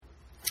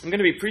I'm going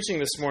to be preaching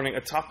this morning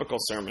a topical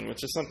sermon,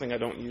 which is something I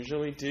don't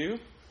usually do.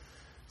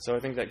 So I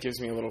think that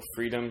gives me a little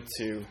freedom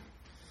to,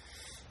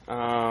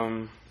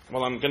 I'm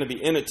going to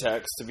be in a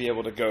text, to be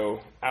able to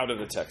go out of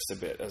the text a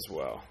bit as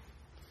well.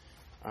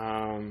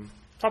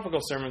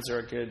 Topical sermons are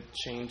a good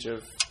change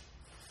of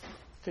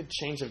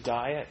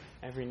diet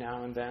every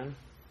now and then.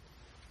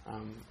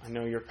 I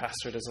know your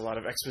pastor does a lot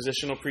of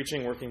expositional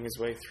preaching, working his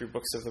way through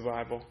books of the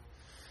Bible.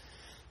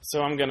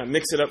 So I'm going to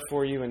mix it up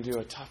for you and do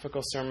a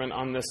topical sermon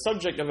on the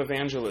subject of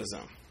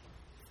evangelism.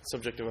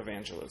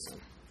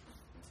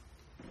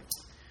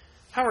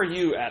 How are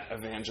you at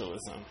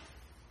evangelism?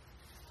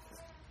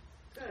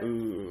 Good.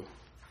 Ooh.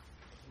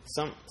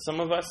 Some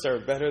of us are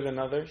better than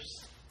others.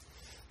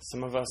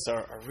 Some of us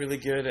are really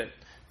good at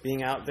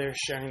being out there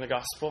sharing the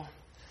gospel.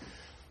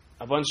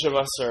 A bunch of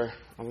us are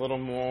a little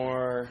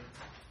more,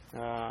 it's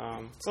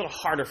a little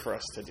harder for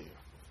us to do.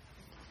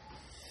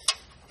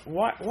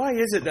 Why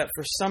is it that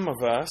for some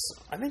of us,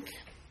 I think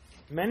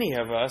many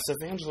of us,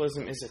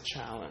 evangelism is a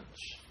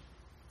challenge?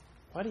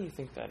 Why do you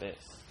think that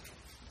is?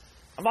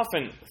 I've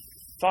often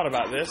thought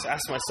about this,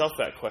 asked myself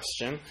that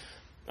question.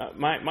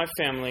 My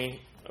family,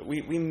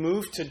 we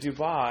moved to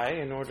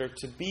Dubai in order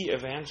to be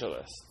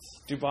evangelists.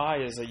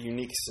 Dubai is a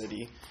unique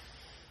city.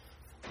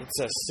 It's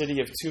a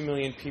city of 2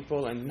 million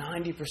people, and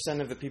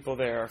 90% of the people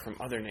there are from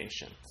other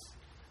nations.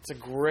 It's a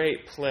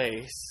great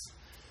place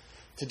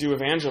to do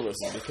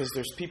evangelism because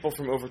there's people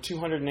from over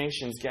 200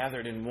 nations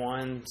gathered in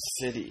one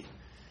city.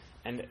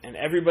 And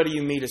everybody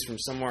you meet is from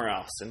somewhere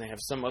else, and they have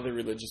some other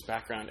religious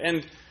background.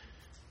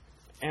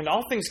 And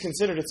all things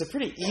considered, it's a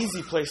pretty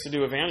easy place to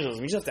do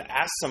evangelism. You just have to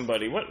ask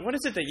somebody, what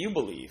is it that you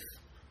believe?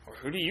 Or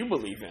who do you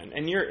believe in?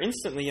 And you're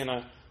instantly in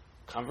a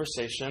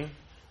conversation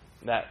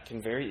that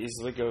can very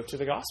easily go to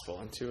the gospel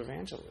and to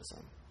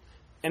evangelism.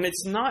 And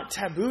it's not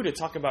taboo to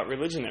talk about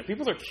religion there.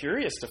 People are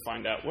curious to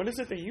find out, what is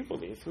it that you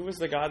believe? Who is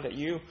the God that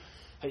you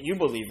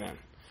believe in?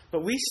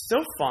 But we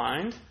still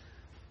find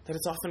that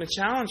it's often a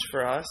challenge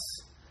for us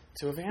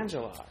to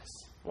evangelize.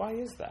 Why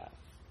is that?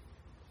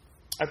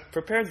 I've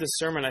prepared this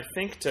sermon, I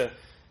think, to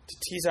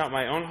tease out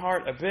my own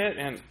heart a bit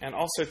and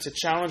also to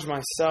challenge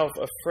myself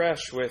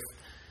afresh with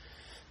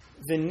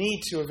the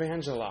need to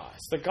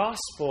evangelize. The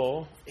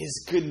gospel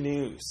is good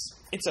news.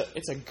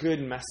 It's a good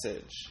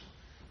message.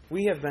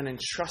 We have been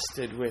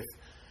entrusted with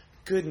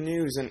good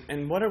news.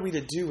 And what are we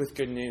to do with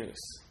good news?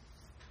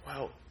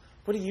 Well,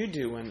 what do you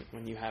do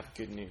when you have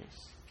good news?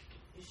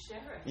 You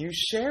share it. You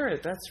share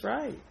it, that's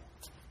right.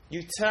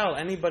 You tell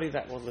anybody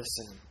that will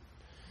listen.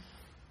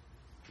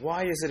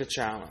 Why is it a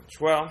challenge?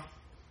 Well,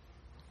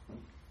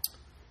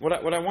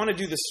 what I want to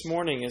do this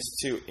morning is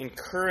to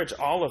encourage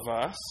all of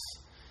us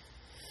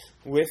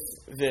with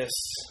this,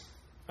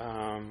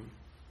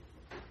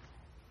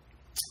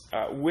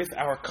 with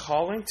our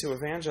calling to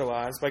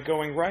evangelize by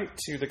going right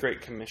to the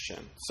Great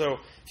Commission. So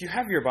if you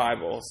have your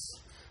Bibles,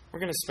 we're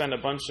going to spend a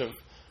bunch of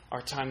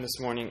our time this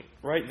morning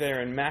right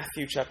there in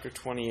Matthew chapter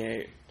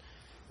 28,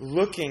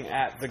 looking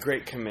at the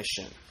Great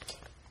Commission.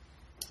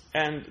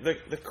 And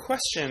the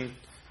question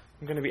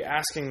I'm going to be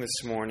asking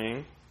this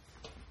morning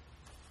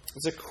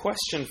is a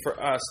question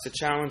for us to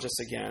challenge us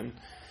again.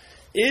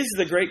 Is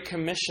the Great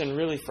Commission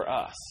really for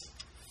us?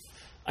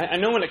 I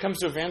know when it comes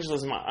to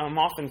evangelism, I'm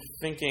often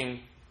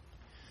thinking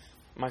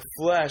my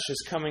flesh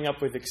is coming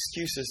up with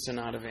excuses to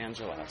not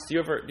evangelize. Do you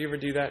ever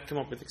do that? Come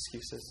up with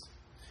excuses?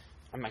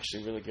 I'm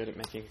actually really good at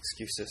making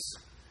excuses.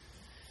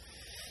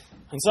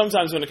 And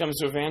sometimes when it comes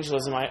to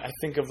evangelism, I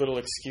think of little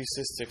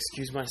excuses to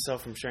excuse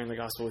myself from sharing the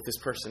gospel with this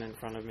person in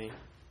front of me.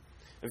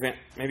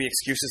 Maybe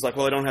excuses like,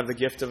 well, I don't have the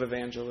gift of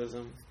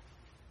evangelism.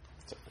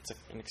 It's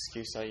an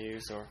excuse I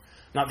use. Or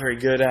not very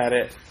good at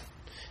it.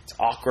 It's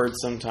awkward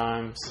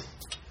sometimes.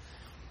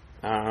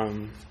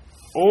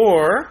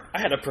 Or I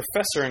had a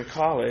professor in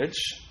college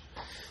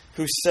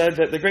who said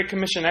that the Great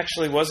Commission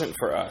actually wasn't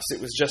for us. It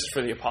was just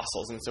for the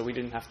apostles. And so we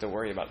didn't have to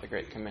worry about the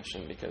Great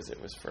Commission because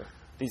it was for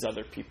these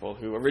other people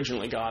who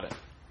originally got it.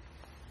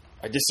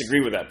 I disagree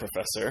with that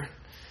professor.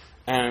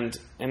 And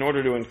in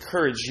order to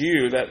encourage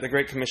you that the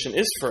Great Commission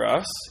is for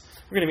us,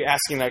 we're going to be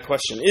asking that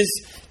question.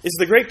 Is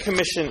the Great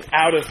Commission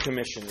out of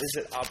commission? Is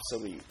it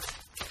obsolete?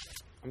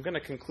 I'm going to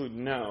conclude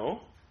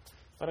no.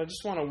 But I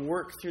just want to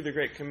work through the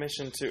Great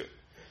Commission to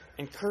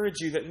encourage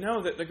you that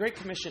that the Great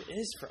Commission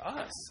is for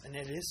us, and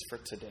it is for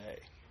today.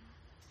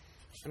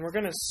 And we're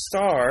going to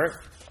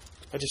start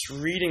by just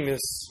reading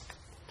this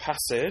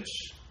passage,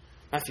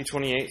 Matthew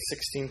 28,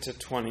 16 to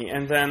 20,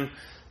 and then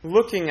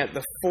looking at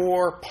the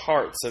 4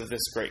 parts of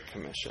this Great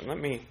Commission. Let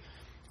me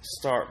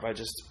start by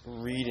just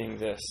reading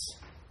this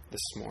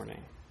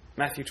morning.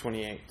 Matthew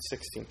 28,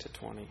 16 to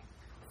 20.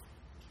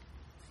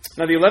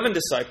 Now the 11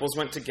 disciples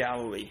went to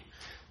Galilee,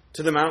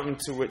 to the mountain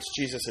to which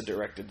Jesus had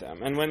directed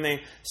them. And when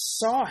they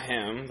saw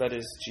him, that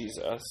is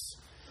Jesus,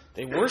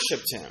 they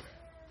worshipped him.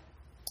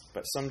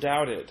 But some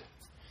doubted.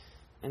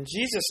 And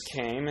Jesus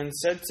came and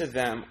said to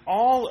them,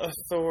 "All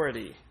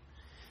authority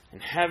in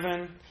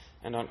heaven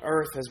and on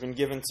earth has been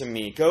given to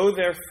me. Go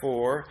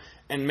therefore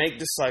and make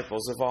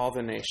disciples of all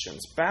the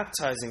nations,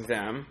 baptizing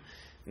them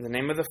in the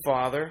name of the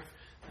Father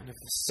and of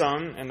the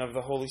Son, and of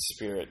the Holy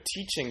Spirit,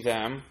 teaching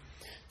them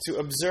to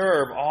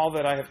observe all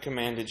that I have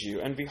commanded you.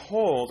 And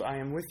behold, I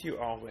am with you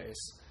always,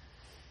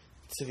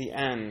 to the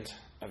end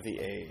of the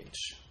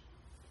age.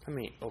 Let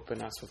me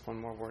open us with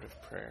one more word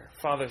of prayer.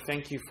 Father,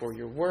 thank you for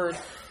your word.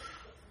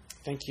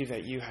 Thank you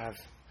that you have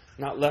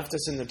not left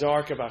us in the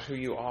dark about who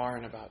you are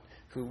and about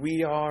who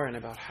we are and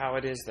about how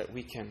it is that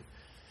we can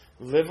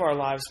live our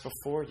lives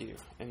before you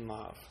in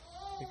love.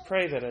 We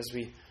pray that as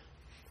we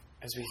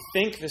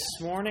think this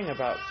morning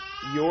about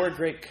your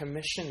great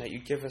commission, that you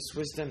give us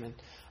wisdom and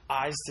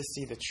eyes to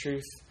see the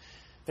truth,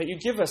 that you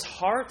give us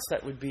hearts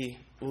that would be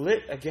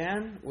lit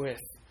again with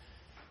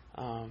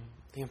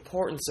the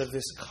importance of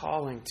this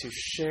calling to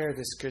share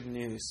this good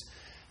news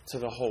to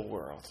the whole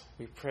world.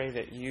 We pray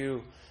that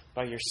you,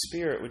 by your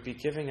Spirit, would be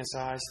giving us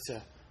eyes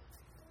to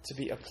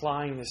be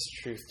applying this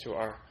truth to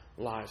our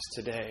lives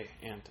today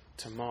and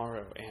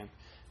tomorrow and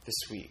this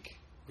week.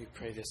 We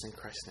pray this in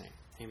Christ's name.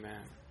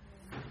 Amen.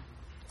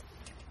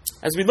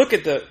 As we look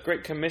at the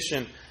Great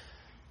Commission,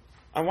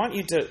 I want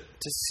you to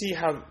see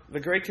how the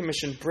Great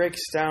Commission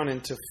breaks down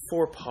into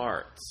 4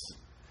 parts.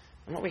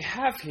 And what we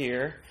have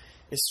here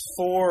is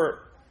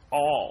 4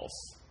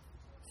 alls.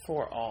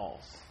 4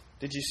 alls.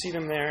 Did you see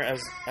them there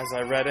as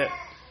I read it? It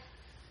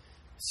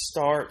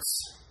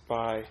starts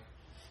by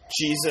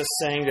Jesus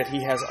saying that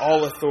he has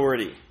all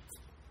authority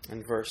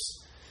in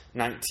verse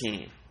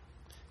 19.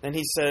 Then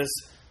he says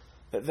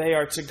that they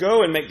are to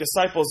go and make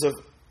disciples of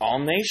all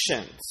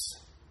nations.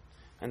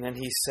 And then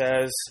he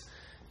says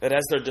that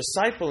as they're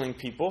discipling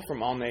people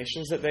from all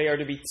nations, that they are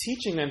to be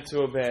teaching them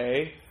to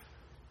obey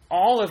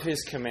all of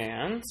his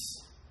commands.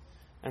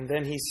 And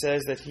then he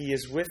says that he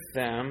is with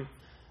them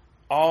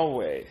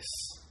always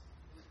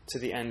to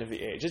the end of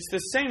the age. It's the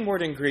same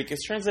word in Greek.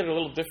 It's translated a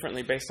little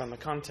differently based on the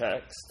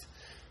context.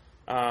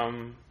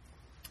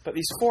 But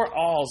these 4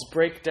 alls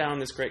break down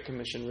this Great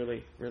Commission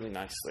really, really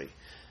nicely.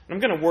 And I'm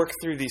going to work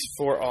through these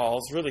 4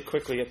 alls really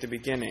quickly at the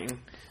beginning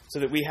so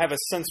that we have a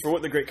sense for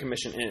what the Great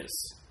Commission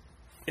is.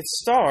 It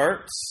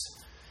starts,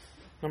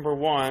 number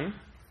 1,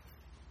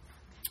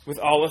 with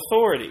all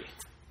authority.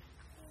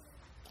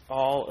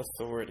 All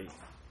authority.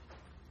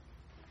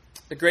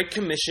 The Great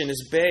Commission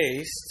is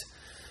based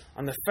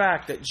on the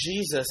fact that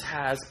Jesus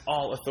has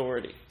all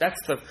authority.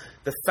 That's the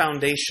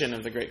foundation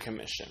of the Great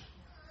Commission.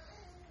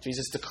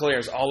 Jesus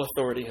declares, all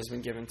authority has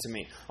been given to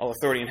me. All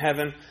authority in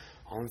heaven,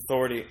 all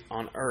authority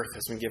on earth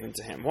has been given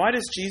to him. Why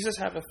does Jesus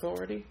have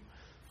authority?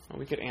 Well,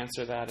 we could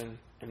answer that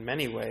in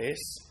many ways.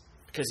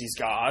 Because he's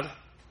God.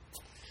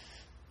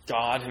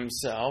 God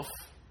himself,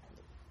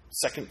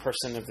 second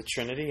person of the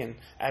Trinity. And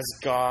as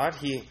God,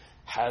 he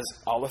has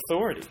all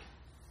authority.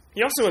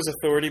 He also has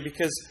authority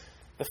because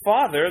the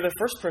Father, the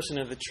first person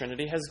of the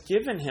Trinity, has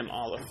given him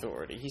all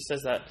authority. He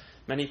says that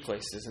many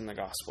places in the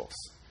Gospels.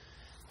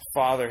 The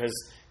Father has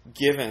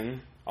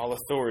given all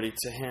authority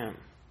to him.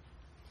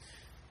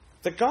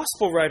 The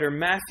Gospel writer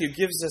Matthew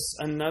gives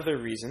us another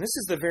reason. This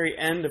is the very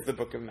end of the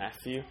book of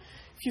Matthew.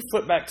 If you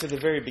flip back to the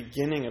very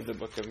beginning of the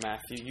book of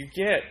Matthew, you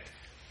get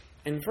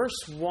in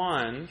verse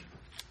 1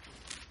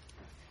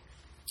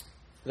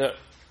 the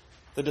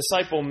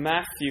disciple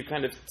Matthew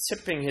kind of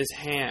tipping his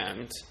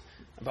hand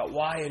about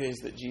why it is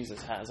that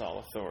Jesus has all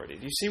authority.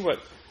 Do you see what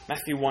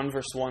Matthew 1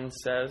 verse 1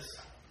 says?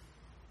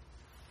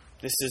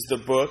 This is the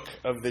book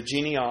of the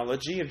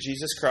genealogy of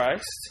Jesus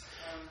Christ,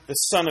 the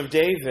son of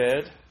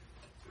David,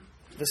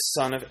 the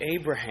son of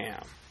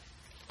Abraham.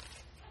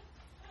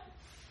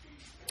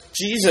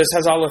 Jesus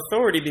has all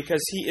authority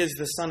because he is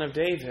the son of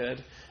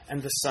David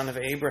and the son of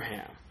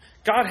Abraham.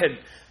 God had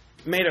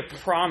made a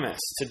promise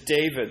to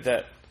David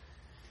that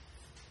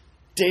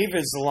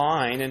David's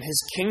line and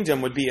his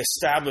kingdom would be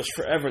established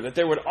forever, that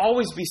there would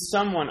always be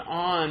someone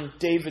on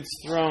David's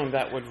throne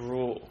that would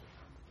rule.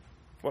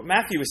 What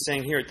Matthew is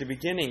saying here at the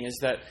beginning is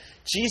that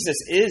Jesus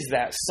is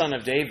that son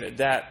of David,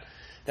 that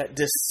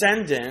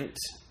descendant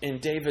in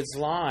David's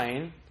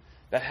line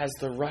that has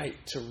the right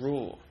to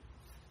rule.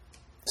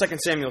 2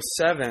 Samuel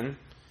 7,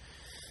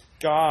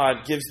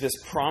 God gives this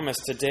promise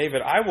to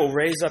David, I will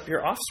raise up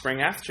your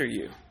offspring after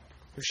you,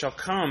 who shall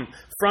come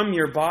from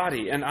your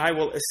body, and I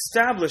will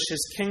establish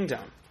his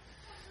kingdom,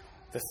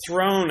 the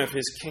throne of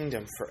his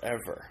kingdom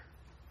forever.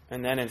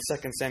 And then in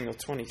 2 Samuel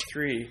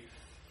 23,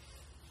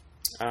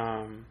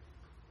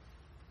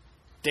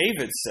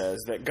 David says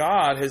that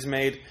God has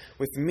made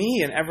with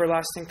me an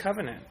everlasting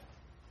covenant.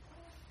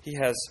 He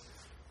has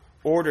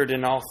ordered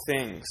in all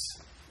things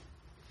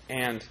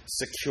and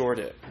secured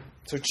it.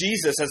 So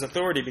Jesus has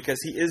authority because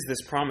he is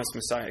this promised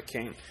Messiah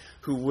King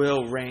who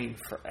will reign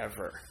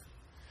forever.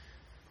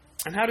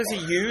 And how does he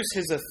use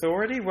his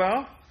authority?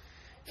 Well,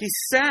 he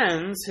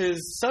sends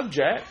his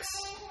subjects,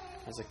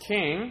 as a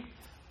king,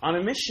 on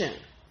a mission.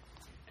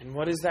 And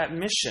what is that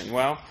mission?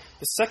 Well,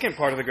 the second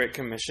part of the Great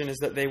Commission is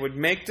that they would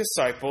make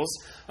disciples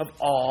of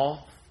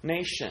all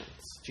nations.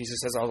 Jesus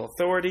has all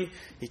authority.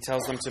 He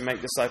tells them to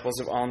make disciples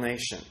of all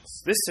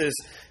nations. This is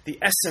the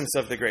essence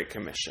of the Great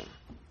Commission.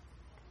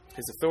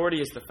 His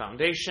authority is the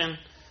foundation.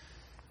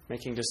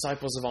 Making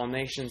disciples of all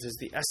nations is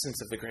the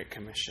essence of the Great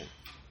Commission.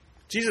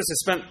 Jesus has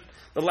spent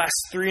the last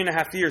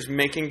 3.5 years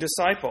making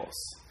disciples.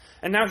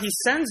 And now he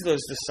sends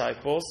those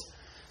disciples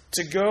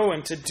to go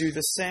and to do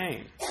the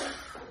same.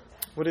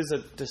 What is a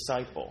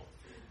disciple?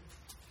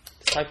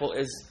 Disciple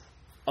is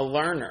a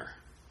learner,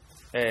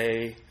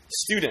 a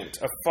student,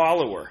 a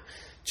follower.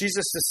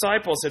 Jesus'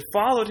 disciples had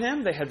followed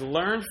him. They had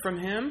learned from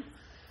him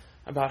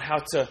about how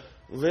to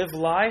live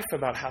life,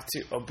 about how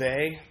to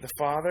obey the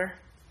Father.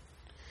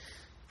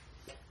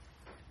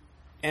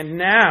 And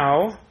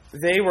now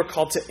they were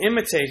called to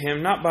imitate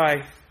him, not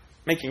by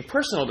making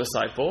personal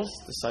disciples,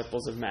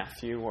 disciples of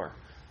Matthew or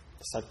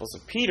disciples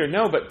of Peter,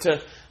 no, but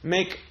to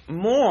make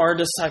more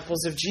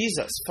disciples of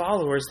Jesus,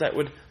 followers that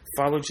would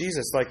follow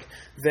Jesus like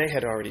they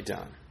had already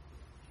done.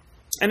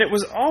 And it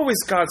was always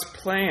God's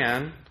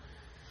plan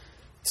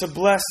to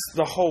bless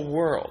the whole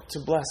world, to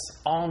bless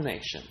all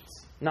nations,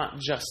 not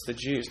just the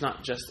Jews,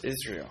 not just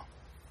Israel.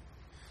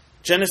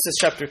 Genesis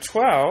chapter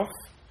 12,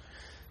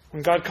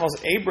 when God calls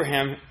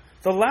Abraham,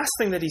 the last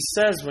thing that he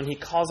says when he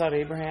calls out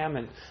Abraham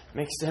and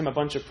makes to him a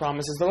bunch of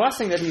promises, the last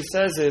thing that he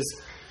says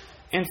is,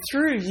 "And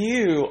through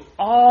you,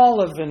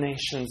 all of the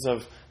nations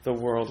of the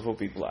world will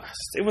be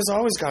blessed." It was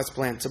always God's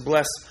plan to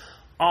bless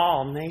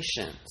all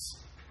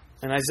nations.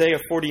 In Isaiah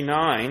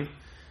 49,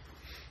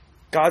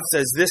 God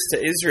says this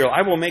to Israel,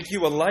 "I will make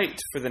you a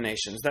light for the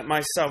nations, that my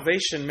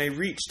salvation may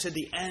reach to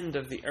the end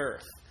of the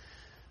earth."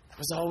 That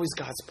was always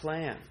God's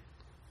plan,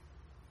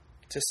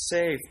 to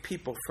save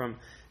people from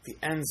the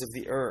ends of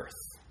the earth.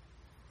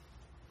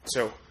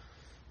 So,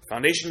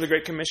 foundation of the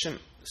Great Commission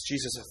is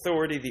Jesus'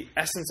 authority. The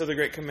essence of the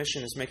Great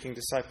Commission is making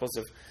disciples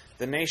of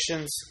the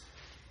nations.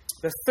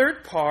 The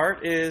third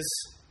part is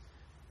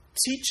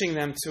teaching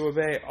them to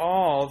obey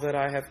all that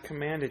I have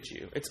commanded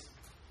you. It's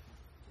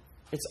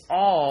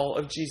all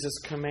of Jesus'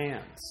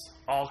 commands.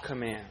 All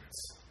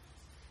commands.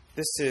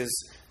 This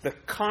is the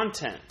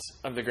content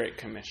of the Great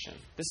Commission.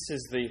 This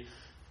is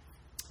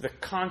the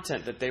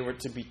content that they were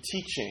to be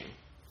teaching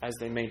as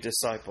they made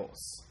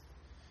disciples.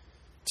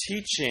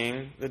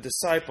 Teaching the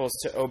disciples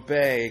to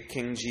obey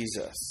King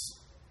Jesus.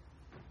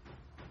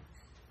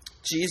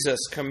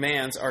 Jesus'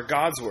 commands are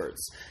God's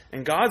words.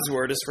 And God's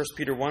word, as 1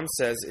 Peter 1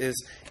 says, is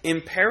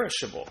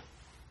imperishable.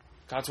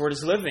 God's word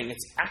is living.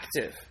 It's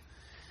active.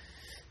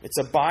 It's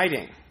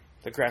abiding.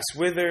 The grass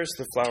withers,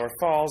 the flower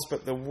falls,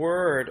 but the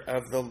word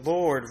of the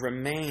Lord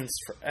remains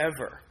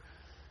forever.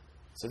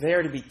 So they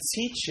are to be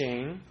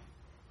teaching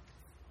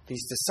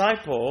these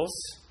disciples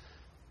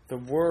the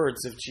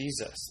words of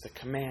Jesus, the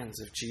commands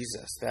of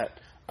Jesus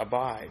that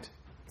abide.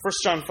 1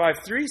 John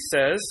 5:3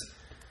 says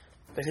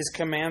that his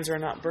commands are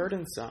not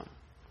burdensome.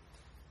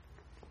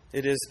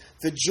 It is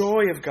the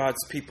joy of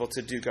God's people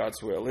to do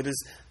God's will. It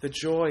is the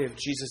joy of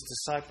Jesus'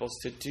 disciples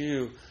to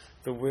do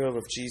the will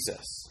of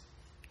Jesus.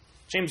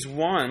 James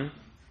 1,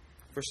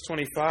 verse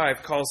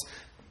 25, calls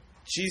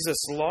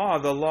Jesus' law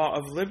the law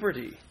of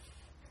liberty.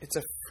 It's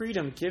a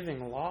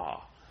freedom-giving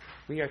law.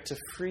 We are to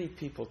free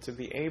people to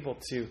be able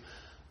to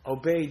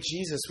obey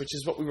Jesus, which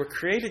is what we were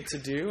created to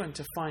do, and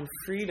to find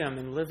freedom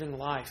in living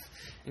life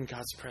in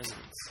God's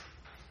presence.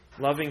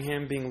 Loving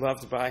him, being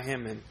loved by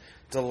him, and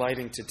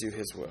delighting to do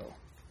his will.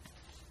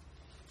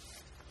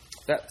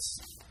 That's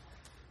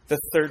the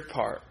third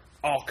part,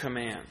 all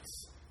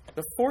commands.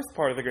 The fourth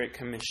part of the Great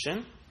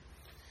Commission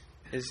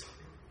is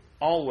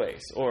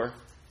always, or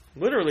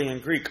literally in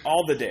Greek,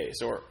 all the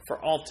days, or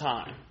for all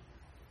time.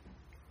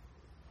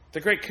 The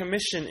Great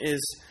Commission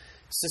is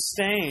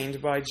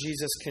sustained by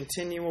Jesus'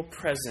 continual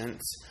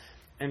presence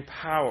and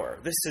power.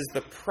 This is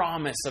the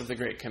promise of the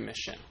Great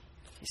Commission.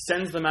 He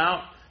sends them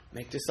out,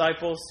 make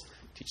disciples,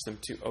 teach them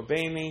to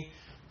obey me.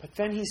 But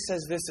then he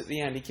says this at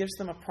the end. He gives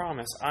them a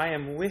promise. "I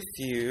am with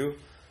you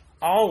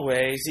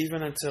always,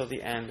 even until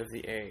the end of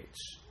the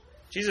age."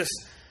 Jesus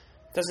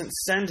doesn't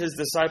send his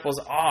disciples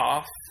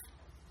off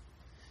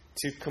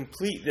to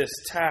complete this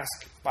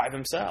task by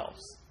themselves.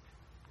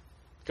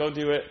 Go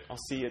do it. I'll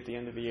see you at the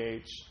end of the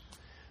age.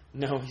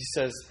 No, he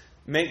says,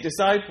 make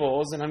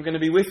disciples, and I'm going to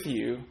be with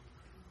you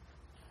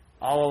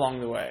all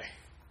along the way.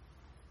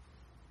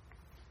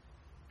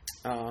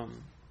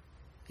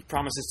 He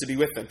promises to be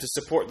with them, to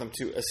support them,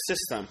 to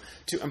assist them,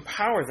 to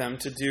empower them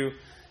to do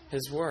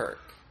his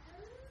work.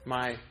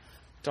 My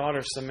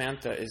daughter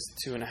Samantha is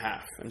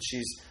 2.5, and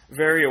she's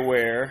very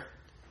aware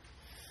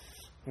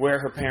where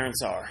her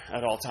parents are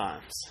at all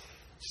times.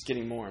 She's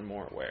getting more and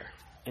more aware.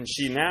 And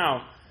she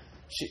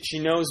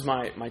knows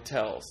my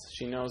tells.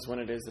 She knows when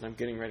it is that I'm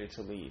getting ready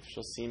to leave.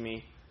 She'll see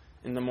me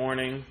in the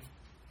morning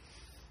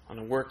on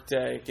a work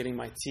day, getting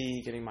my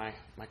tea, getting my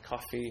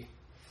coffee,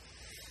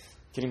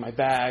 getting my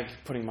bag,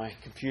 putting my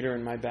computer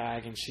in my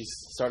bag, and she's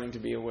starting to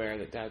be aware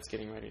that Dad's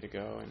getting ready to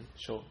go. And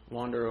she'll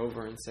wander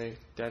over and say,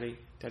 Daddy,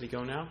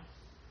 go now?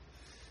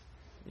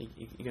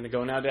 You going to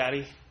go now,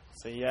 Daddy? I'll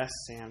say, yes,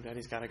 Sam,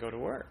 Daddy's got to go to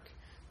work.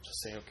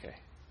 She'll say, okay.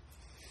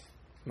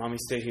 Mommy,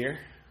 stay here?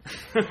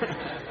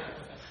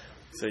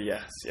 So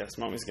yes,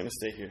 Mommy's going to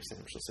stay here,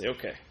 Sam. She'll say,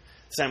 okay.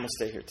 Sam will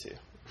stay here too.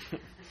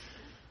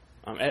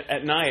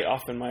 At night,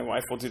 often my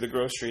wife will do the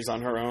groceries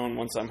on her own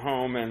once I'm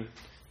home and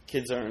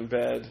kids are in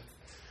bed.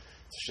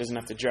 she doesn't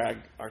have to drag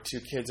our 2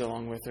 kids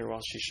along with her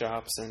while she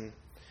shops. And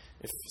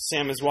if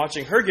Sam is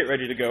watching her get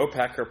ready to go,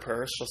 pack her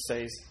purse, she'll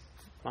say,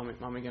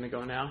 Mommy going to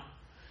go now?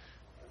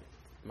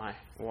 My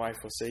wife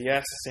will say,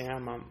 yes,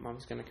 Sam,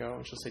 Mom's going to go.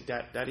 And she'll say,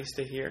 Daddy,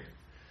 stay here?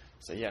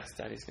 I'll say, yes,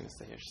 Daddy's going to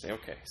stay here. She'll say,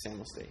 okay, Sam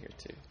will stay here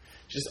too.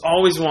 She just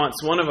always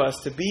wants one of us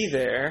to be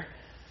there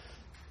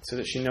so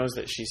that she knows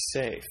that she's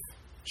safe.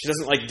 She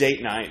doesn't like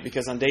date night,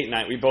 because on date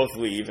night we both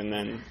leave, and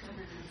then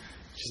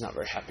she's not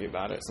very happy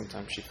about it.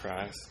 Sometimes she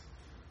cries.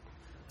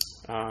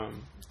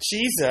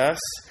 Jesus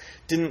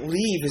didn't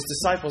leave his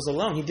disciples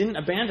alone. He didn't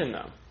abandon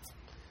them.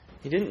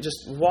 He didn't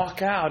just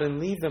walk out and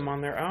leave them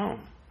on their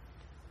own.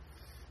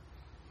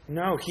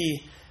 No,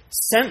 he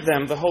sent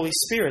them the Holy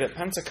Spirit at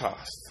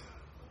Pentecost.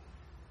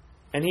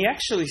 And he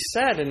actually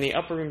said in the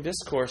Upper Room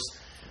Discourse,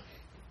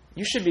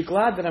 you should be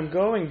glad that I'm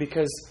going,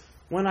 because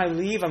when I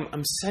leave,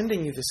 I'm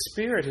sending you the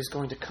Spirit who's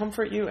going to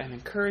comfort you and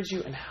encourage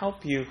you and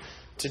help you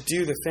to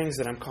do the things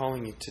that I'm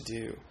calling you to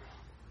do.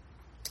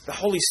 The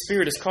Holy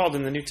Spirit is called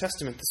in the New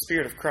Testament the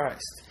Spirit of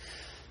Christ.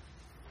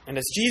 And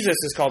as Jesus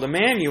is called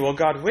Emmanuel,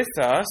 God with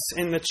us,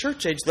 in the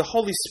church age, the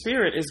Holy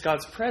Spirit is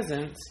God's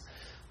presence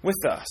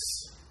with us.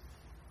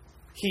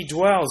 He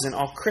dwells in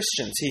all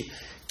Christians. He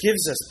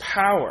gives us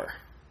power.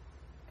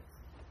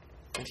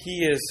 And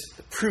He is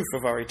the proof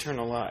of our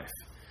eternal life.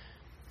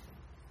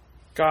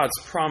 God's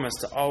promise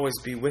to always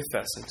be with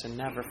us and to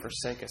never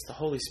forsake us. The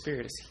Holy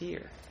Spirit is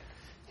here.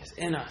 He is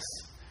in us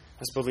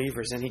as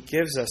believers, and He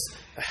gives us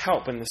the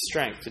help and the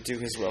strength to do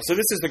His will. So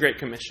this is the Great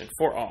Commission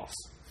for all.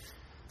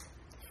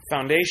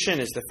 Foundation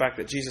is the fact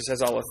that Jesus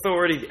has all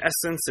authority. The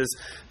essence is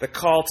the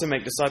call to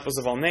make disciples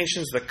of all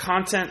nations. The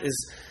content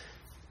is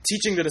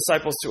teaching the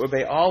disciples to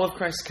obey all of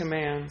Christ's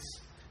commands.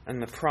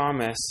 And the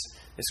promise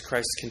is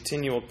Christ's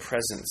continual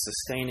presence,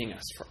 sustaining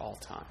us for all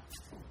time.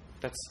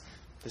 That's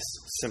this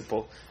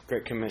simple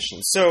Great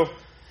Commission. So,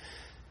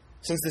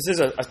 since this is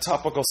a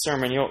topical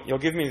sermon, you'll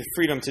give me the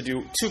freedom to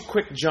do 2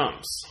 quick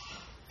jumps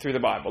through the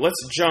Bible.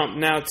 Let's jump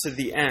now to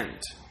the end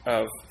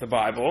of the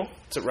Bible,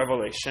 to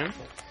Revelation,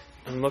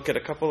 and look at a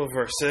couple of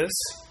verses,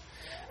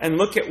 and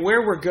look at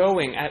where we're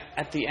going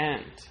at the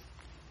end.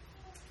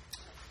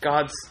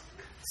 God's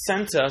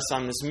sent us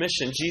on this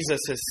mission. Jesus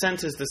has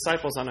sent His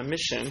disciples on a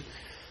mission.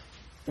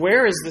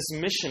 Where is this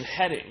mission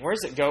heading? Where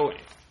is it going?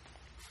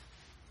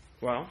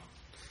 Well,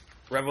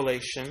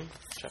 Revelation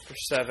chapter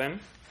 7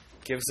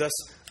 gives us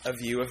a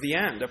view of the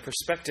end, a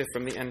perspective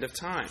from the end of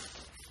time.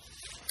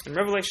 In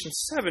Revelation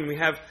 7, we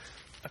have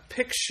a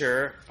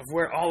picture of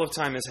where all of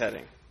time is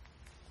heading.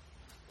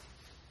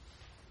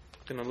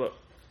 I'm going to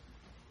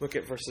look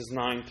at verses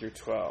 9 through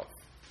 12.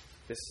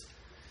 This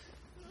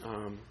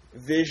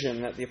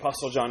vision that the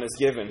Apostle John is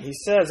given. He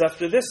says,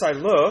 after this I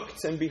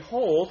looked, and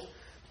behold,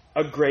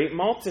 a great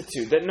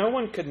multitude that no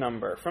one could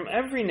number, from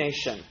every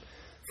nation,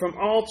 from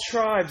all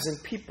tribes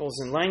and peoples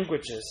and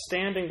languages,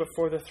 standing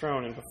before the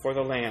throne and before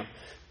the Lamb,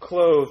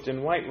 clothed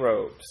in white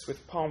robes,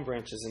 with palm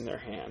branches in their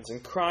hands,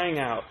 and crying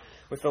out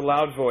with a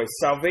loud voice,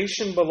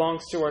 salvation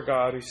belongs to our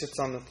God who sits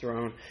on the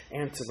throne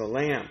and to the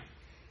Lamb.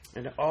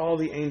 And all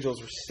the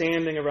angels were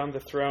standing around the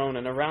throne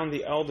and around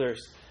the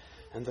elders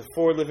and the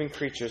 4 living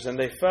creatures, and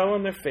they fell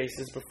on their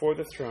faces before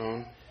the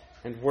throne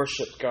and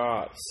worshipped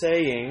God,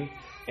 saying,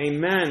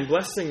 Amen,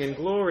 blessing and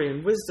glory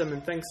and wisdom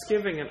and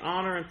thanksgiving and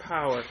honor and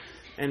power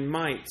and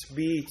might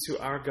be to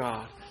our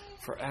God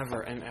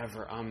forever and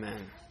ever.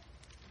 Amen.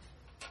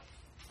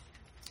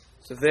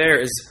 So there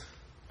is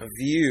a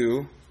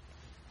view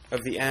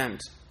of the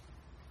end.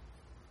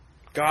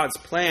 God's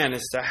plan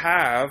is to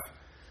have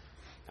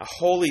a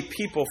holy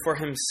people for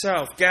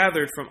Himself,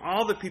 gathered from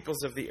all the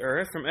peoples of the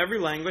earth, from every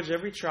language,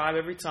 every tribe,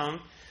 every tongue,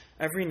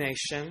 every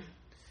nation,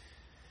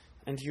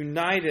 and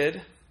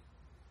united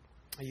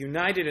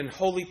and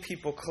holy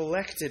people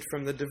collected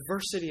from the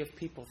diversity of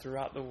people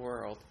throughout the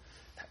world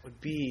that would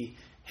be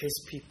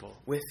His people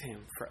with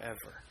Him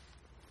forever.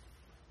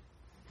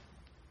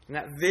 And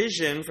that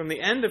vision from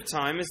the end of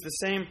time is the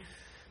same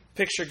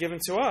picture given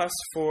to us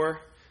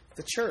for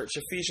the church.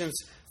 Ephesians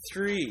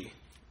 3,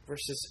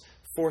 verses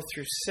 4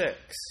 through 6.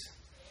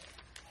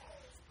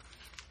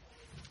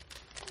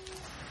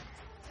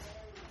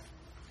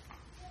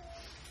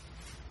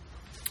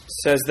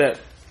 Says that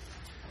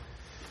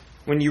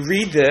when you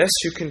read this,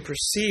 you can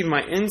perceive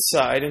my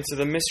insight into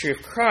the mystery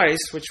of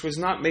Christ, which was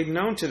not made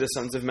known to the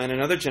sons of men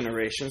in other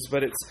generations,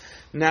 but it's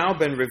now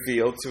been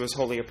revealed to His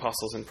holy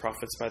apostles and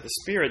prophets by the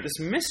Spirit. This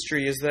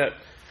mystery is that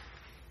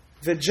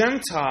the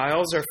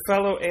Gentiles are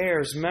fellow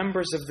heirs,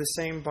 members of the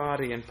same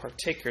body, and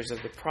partakers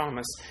of the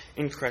promise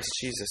in Christ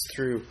Jesus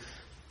through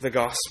the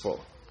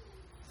gospel.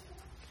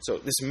 So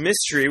this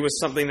mystery was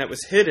something that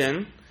was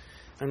hidden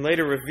and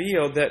later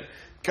revealed, that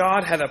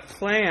God had a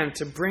plan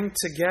to bring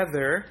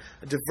together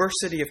a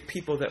diversity of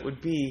people that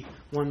would be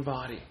one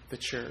body, the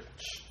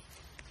church.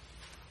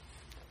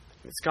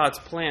 It's God's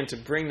plan to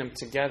bring them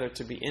together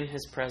to be in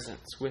His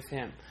presence with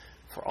Him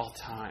for all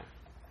time.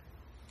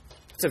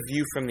 It's a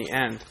view from the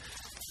end.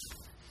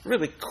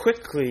 Really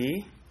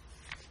quickly,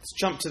 let's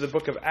jump to the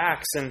book of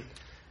Acts and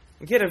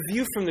get a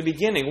view from the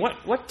beginning.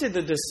 What did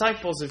the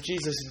disciples of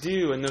Jesus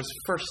do in those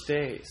first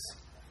days?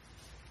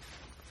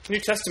 The New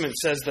Testament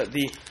says that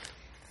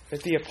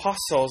the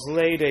apostles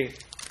laid a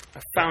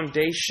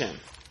foundation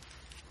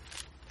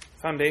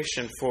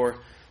for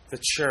the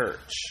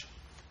church.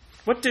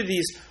 What did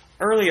these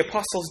early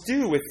apostles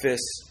do with this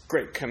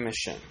Great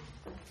Commission?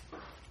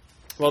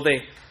 Well,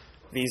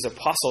 these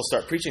apostles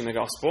start preaching the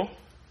gospel.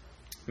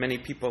 Many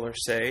people are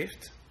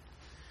saved.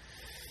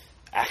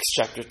 Acts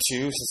chapter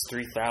 2 says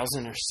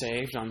 3,000 are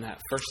saved on that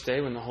first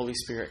day when the Holy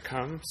Spirit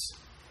comes.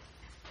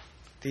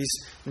 These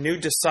new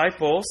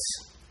disciples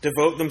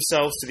devote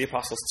themselves to the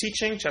apostles'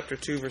 teaching, chapter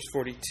 2, verse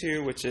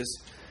 42, which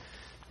is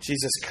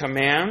Jesus'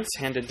 commands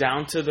handed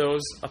down to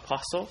those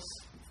apostles.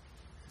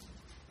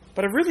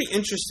 But a really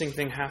interesting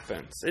thing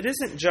happens. It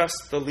isn't just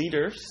the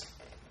leaders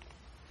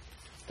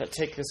that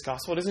take this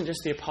gospel. It isn't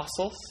just the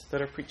apostles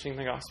that are preaching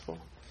the gospel.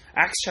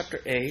 Acts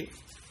chapter 8,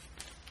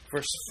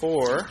 verse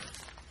 4.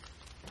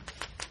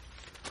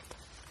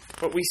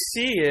 What we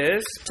see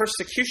is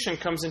persecution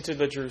comes into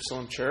the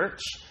Jerusalem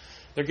church.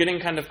 They're getting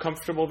kind of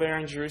comfortable there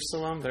in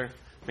Jerusalem. They're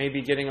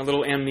maybe getting a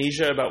little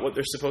amnesia about what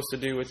they're supposed to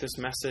do with this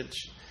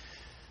message.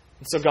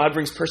 And so God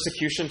brings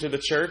persecution to the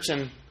church,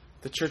 and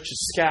the church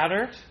is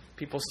scattered.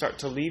 People start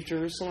to leave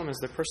Jerusalem as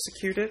they're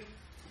persecuted.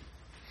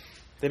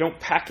 They don't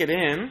pack it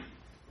in.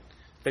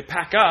 They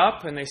pack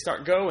up and they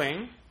start going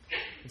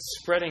and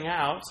spreading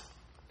out.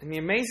 And the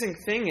amazing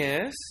thing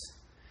is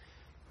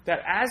that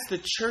as the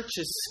church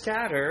is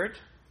scattered,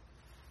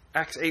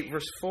 Acts 8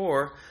 verse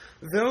 4,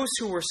 those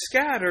who were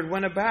scattered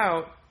went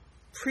about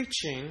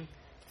preaching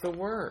the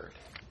word.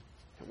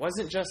 It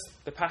wasn't just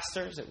the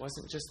pastors, it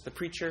wasn't just the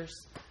preachers,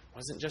 it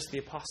wasn't just the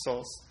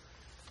apostles,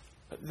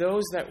 but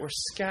those that were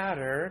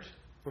scattered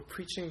were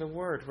preaching the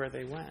word where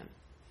they went.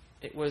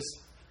 It was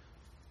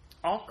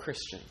all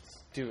Christians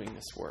doing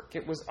this work.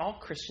 It was all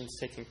Christians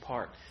taking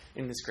part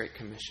in this Great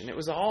Commission. It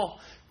was all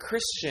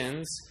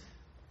Christians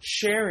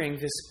sharing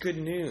this good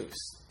news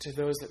to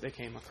those that they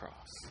came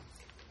across.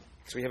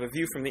 So we have a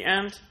view from the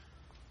end.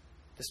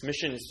 This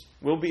mission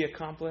will be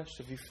accomplished.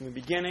 A view from the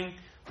beginning.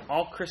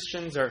 All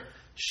Christians are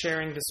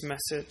sharing this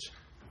message.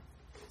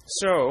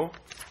 So,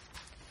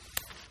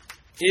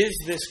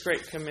 is this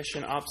Great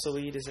Commission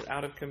obsolete? Is it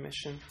out of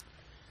commission?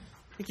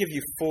 Let me give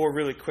you 4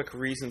 really quick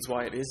reasons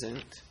why it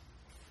isn't,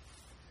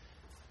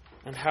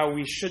 and how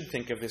we should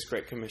think of this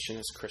Great Commission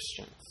as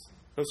Christians.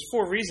 Those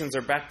 4 reasons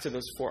are back to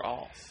those 4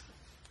 alls.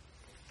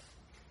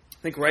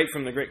 I think right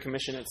from the Great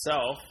Commission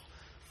itself,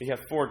 we have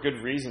 4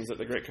 good reasons that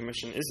the Great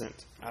Commission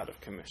isn't out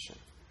of commission.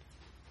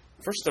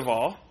 First of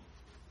all,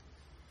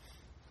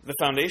 the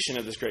foundation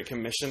of this Great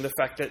Commission, the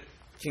fact that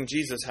King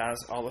Jesus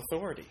has all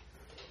authority.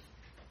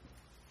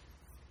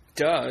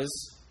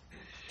 Does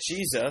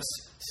Jesus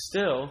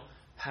still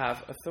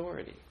have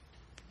authority?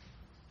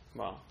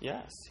 Well,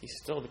 yes, he's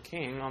still the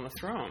king on the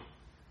throne.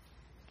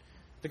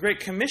 The Great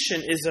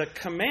Commission is a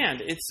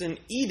command. It's an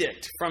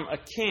edict from a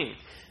king.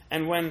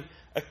 And when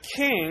a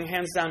king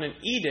hands down an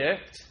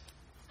edict,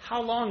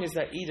 how long is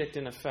that edict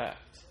in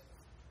effect?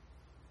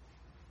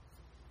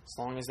 As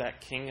long as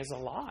that king is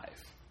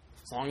alive.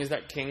 As long as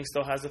that king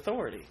still has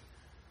authority.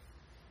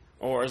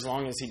 Or as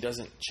long as he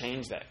doesn't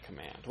change that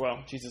command.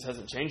 Well, Jesus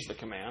hasn't changed the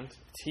command.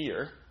 It's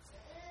here.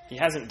 He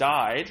hasn't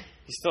died.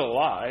 He's still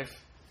alive.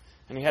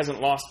 And he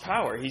hasn't lost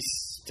power. He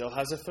still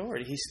has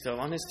authority. He's still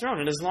on his throne.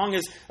 And as long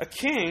as a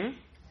king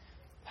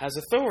has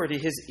authority,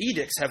 his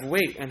edicts have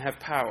weight and have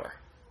power.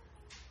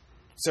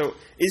 So,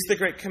 is the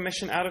Great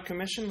Commission out of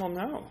commission? Well,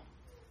 no.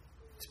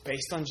 It's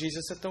based on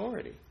Jesus'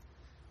 authority.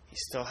 He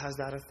still has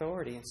that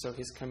authority, and so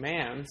his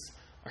commands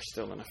are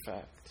still in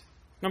effect.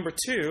 Number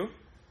 2,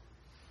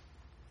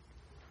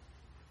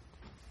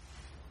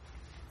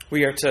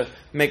 we are to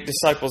make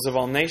disciples of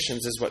all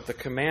nations, is what the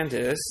command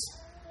is.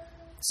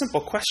 A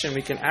simple question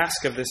we can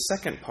ask of this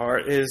second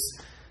part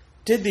is,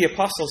 did the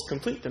apostles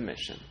complete the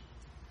mission?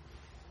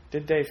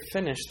 Did they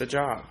finish the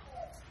job?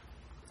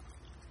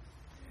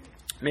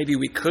 Maybe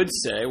we could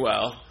say,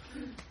 well,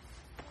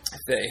 if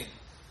they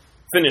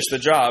finish the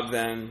job,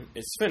 then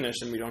it's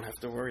finished and we don't have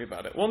to worry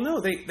about it. Well, no,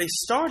 they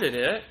started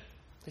it.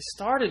 They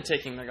started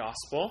taking the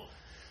gospel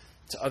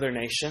to other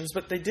nations,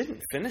 but they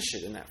didn't finish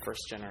it in that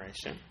first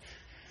generation.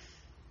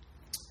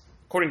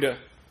 According to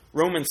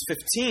Romans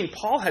 15,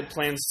 Paul had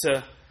plans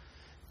to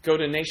go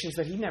to nations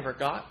that he never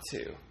got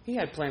to. He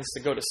had plans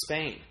to go to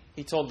Spain.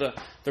 He told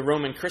the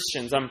Roman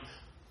Christians, I'm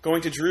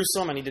going to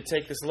Jerusalem. I need to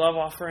take this love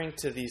offering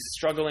to these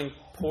struggling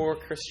poor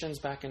Christians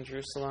back in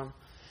Jerusalem.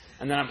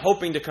 And then I'm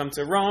hoping to come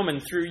to Rome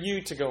and through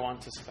you to go on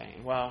to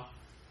Spain. Well,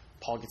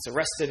 Paul gets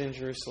arrested in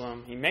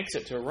Jerusalem. He makes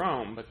it to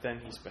Rome, but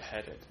then he's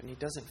beheaded. And he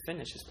doesn't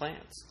finish his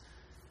plans.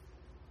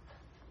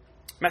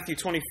 Matthew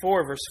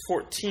 24, verse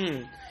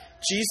 14,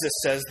 Jesus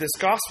says, this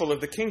gospel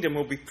of the kingdom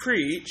will be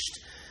preached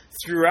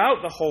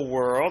throughout the whole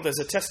world as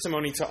a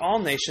testimony to all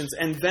nations,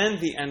 and then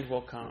the end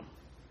will come.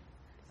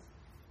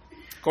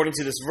 According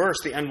to this verse,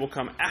 the end will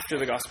come after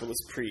the gospel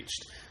is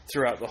preached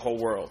throughout the whole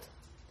world.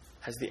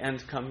 Has the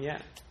end come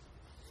yet?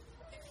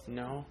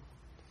 No.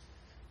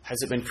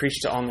 Has it been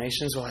preached to all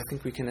nations? Well, I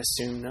think we can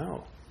assume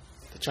no.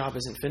 The job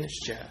isn't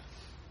finished yet.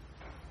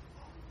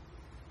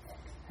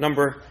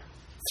 Number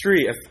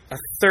 3, a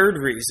third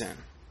reason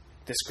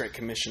this Great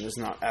Commission is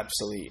not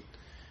obsolete.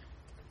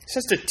 It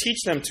says to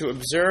teach them to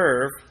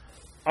observe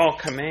all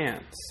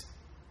commands,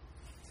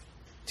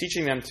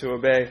 teaching them to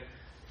obey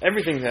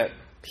everything that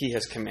He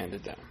has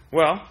commanded them.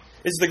 Well,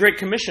 is the Great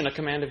Commission a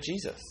command of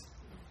Jesus?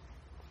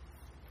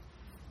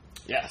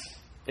 Yes,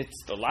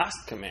 it's the last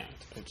command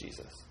of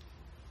Jesus.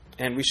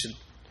 And we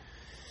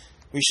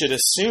should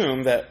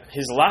assume that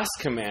His last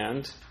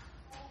command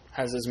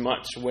has as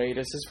much weight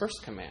as His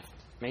first command,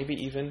 maybe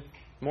even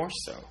more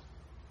so.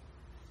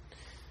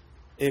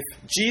 If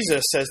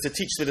Jesus says to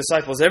teach the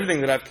disciples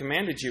everything that I've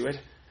commanded you,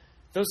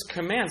 those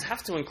commands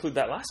have to include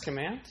that last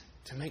command,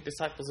 to make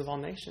disciples of all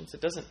nations.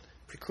 It doesn't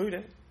preclude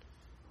it.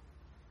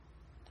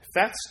 If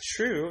that's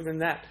true, then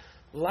that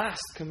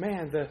last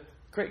command, the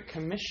Great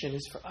Commission,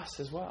 is for us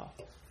as well,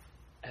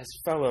 as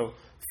fellow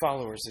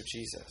followers of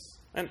Jesus.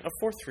 And a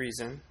fourth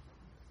reason,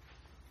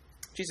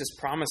 Jesus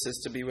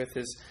promises to be with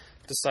His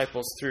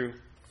disciples through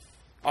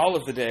all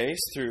of the days,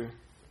 through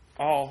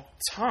all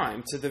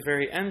time, to the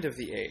very end of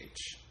the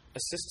age,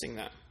 assisting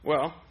them.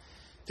 Well,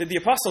 did the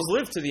apostles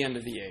live to the end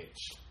of the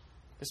age?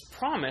 This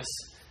promise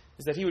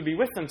is that He would be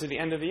with them to the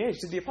end of the age.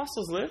 Did the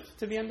apostles live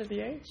to the end of the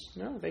age?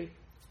 No,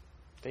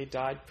 they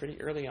died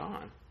pretty early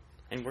on,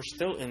 and we're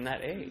still in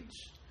that age.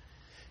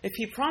 If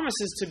He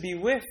promises to be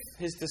with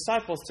His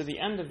disciples to the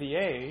end of the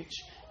age,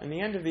 and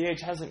the end of the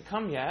age hasn't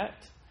come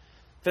yet,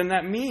 then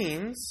that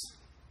means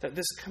that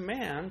this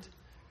command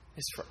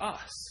is for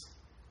us,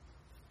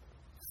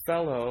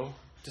 fellow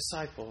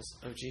disciples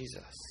of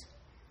Jesus.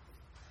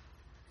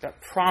 That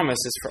promise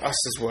is for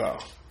us as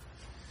well.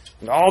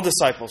 And all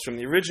disciples, from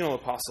the original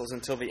apostles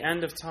until the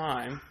end of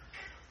time,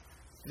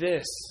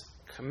 this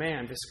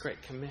command, this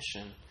Great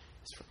Commission,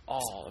 is for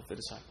all of the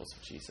disciples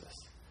of Jesus,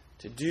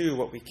 to do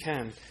what we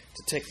can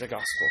to take the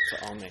gospel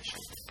to all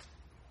nations.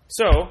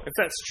 So, if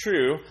that's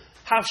true,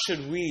 how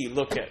should we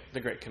look at the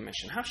Great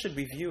Commission? How should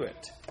we view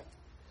it?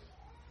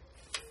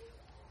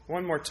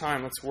 One more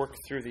time, let's work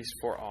through these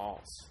 4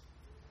 alls.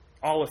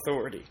 All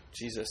authority.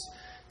 Jesus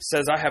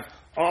says, I have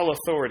all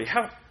authority.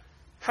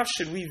 How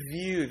should we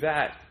view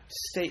that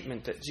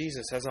statement that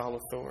Jesus has all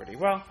authority?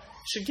 Well, it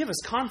should give us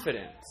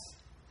confidence.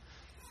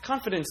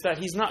 Confidence that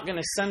He's not going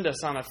to send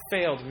us on a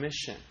failed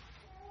mission.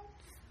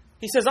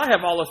 He says, I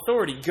have all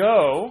authority.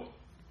 Go.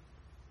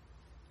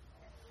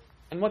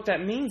 And what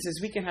that means is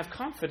we can have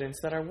confidence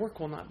that our work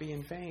will not be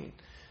in vain.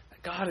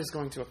 That God is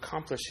going to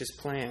accomplish His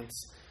plans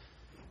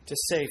to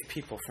save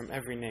people from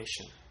every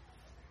nation.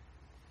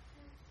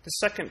 The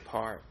second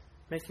part,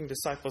 making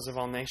disciples of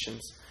all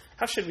nations.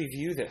 How should we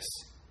view this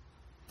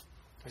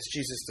as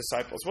Jesus'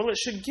 disciples? Well, it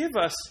should give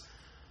us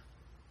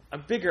a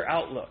bigger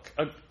outlook,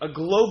 a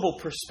global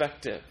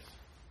perspective.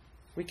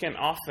 We can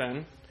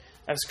often,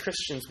 as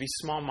Christians, be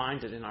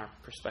small-minded in our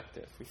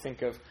perspective. We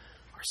think of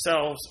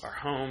ourselves, our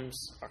homes,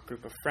 our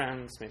group of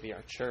friends, maybe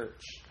our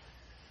church,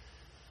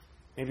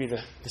 maybe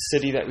the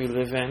city that we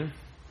live in.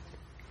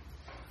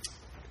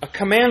 A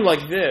command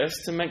like this,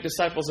 to make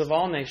disciples of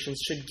all nations,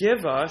 should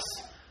give us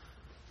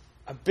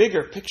a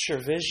bigger picture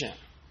vision.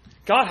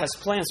 God has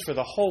plans for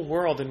the whole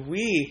world, and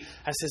we,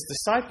 as His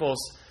disciples,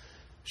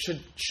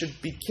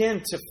 should begin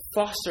to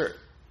foster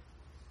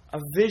a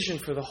vision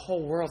for the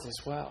whole world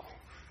as well.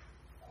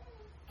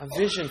 A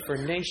vision for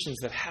nations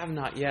that have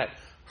not yet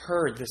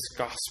heard this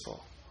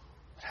gospel,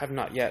 have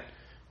not yet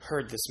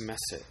heard this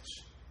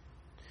message.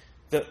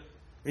 The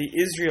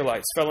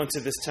Israelites fell into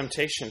this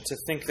temptation to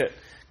think that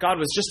God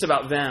was just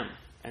about them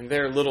and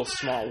their little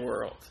small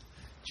world.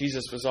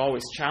 Jesus was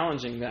always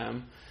challenging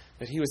them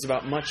that He was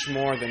about much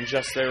more than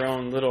just their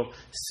own little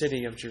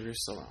city of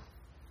Jerusalem.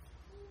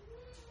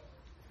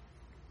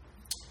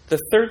 The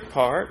third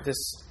part,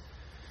 this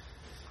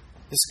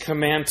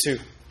command to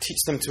teach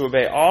them to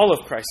obey all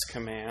of Christ's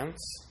commands,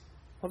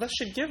 well, that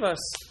should give us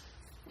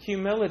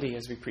humility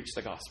as we preach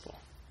the gospel.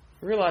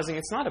 Realizing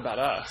it's not about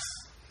us.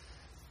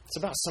 It's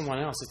about someone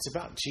else. It's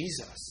about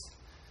Jesus.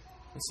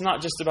 It's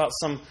not just about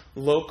some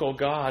local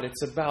God.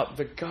 It's about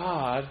the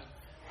God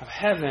of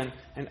heaven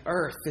and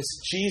earth, this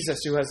Jesus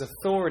who has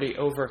authority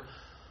over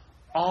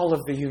all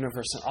of the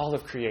universe and all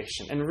of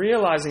creation. And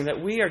realizing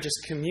that we are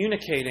just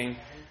communicating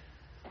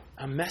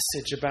a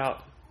message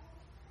about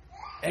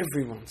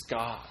everyone's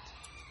God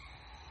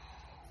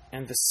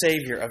and the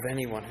Savior of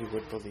anyone who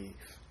would believe.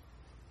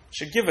 It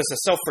should give us a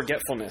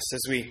self-forgetfulness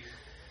as we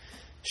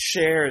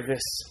share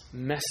this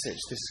message,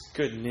 this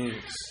good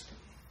news.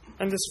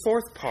 And this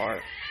fourth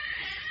part,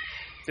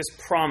 this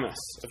promise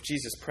of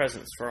Jesus'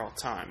 presence for all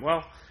time.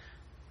 Well,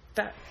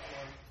 that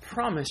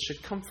promise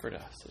should comfort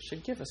us. It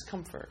should give us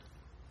comfort.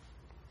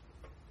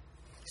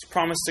 He's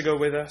promised to go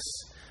with us.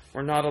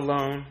 We're not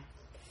alone.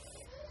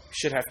 We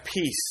should have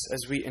peace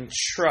as we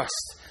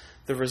entrust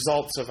the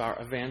results of our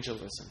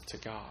evangelism to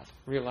God,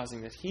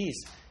 realizing that He's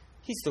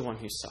the one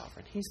who's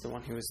sovereign. He's the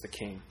one who is the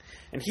King.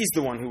 And He's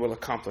the one who will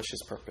accomplish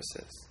His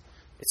purposes.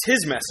 It's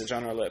His message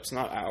on our lips,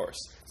 not ours.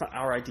 It's not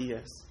our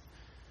ideas.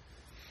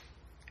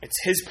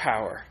 It's His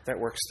power that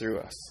works through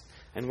us.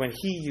 And when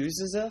He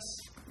uses us,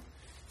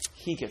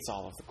 He gets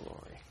all of the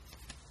glory.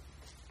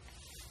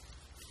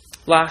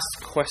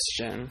 Last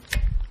question,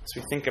 as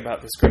we think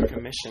about this Great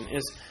Commission,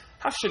 is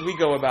how should we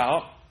go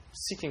about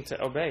seeking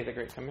to obey the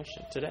Great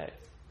Commission today?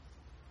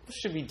 What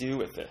should we do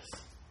with this?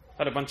 I've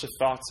had a bunch of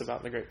thoughts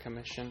about the Great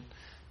Commission,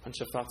 a bunch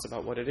of thoughts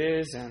about what it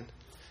is and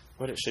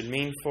what it should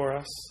mean for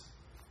us.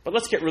 But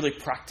let's get really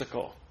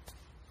practical.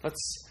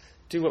 Let's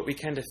do what we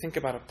can to think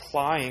about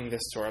applying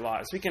this to our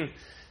lives. We can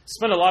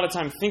spend a lot of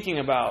time thinking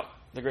about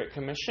the Great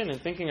Commission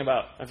and thinking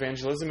about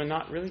evangelism and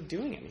not really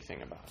doing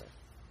anything about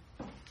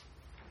it.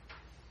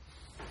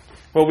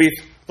 Well, we've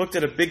looked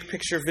at a big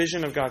picture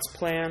vision of God's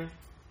plan.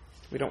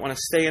 We don't want to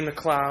stay in the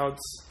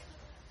clouds.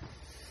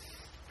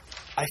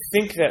 I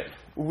think that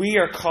we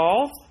are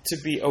called to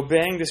be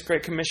obeying this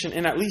Great Commission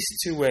in at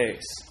least two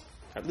ways.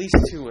 At least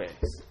two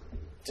ways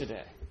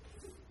today.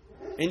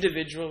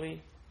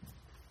 Individually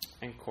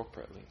and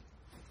corporately.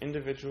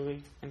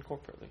 Individually and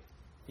corporately.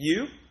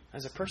 You,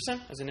 as a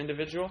person, as an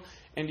individual,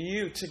 and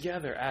you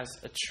together as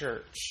a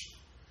church.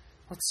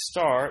 Let's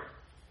start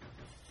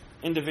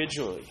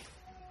individually.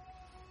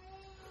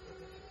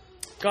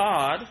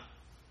 God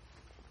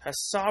has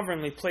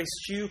sovereignly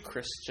placed you,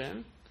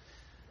 Christian,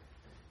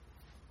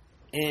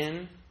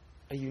 in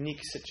a unique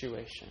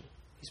situation.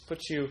 He's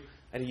put you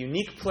at a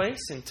unique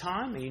place in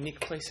time, a unique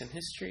place in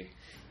history.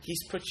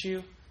 He's put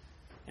you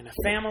in a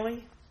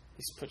family.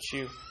 He's put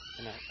you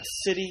in a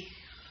city.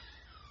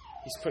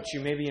 He's put you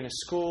maybe in a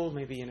school,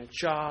 maybe in a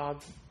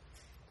job.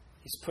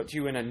 He's put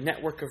you in a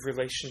network of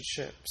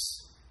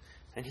relationships.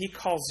 And He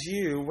calls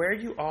you, where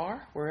you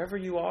are, wherever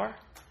you are,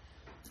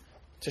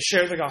 to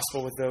share the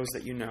gospel with those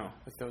that you know,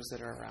 with those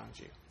that are around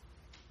you.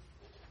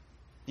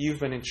 You've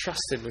been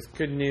entrusted with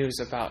good news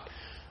about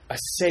a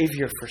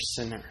Savior for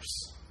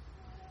sinners.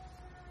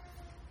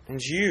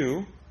 And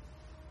you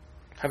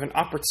have an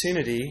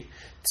opportunity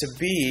to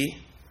be,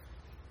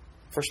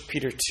 1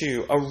 Peter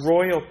 2, a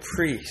royal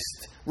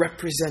priest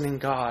representing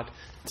God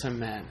to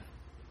men.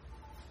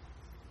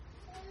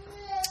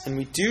 And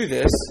we do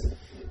this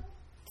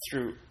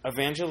through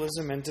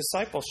evangelism and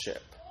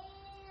discipleship.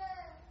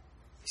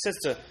 He says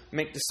to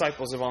make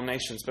disciples of all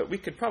nations, but we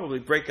could probably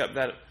break up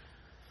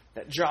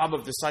that job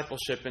of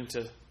discipleship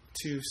into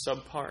two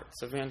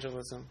subparts: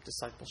 evangelism,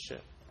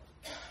 discipleship.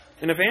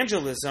 In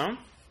evangelism,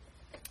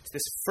 it's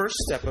this first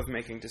step of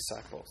making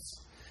disciples.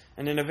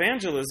 And in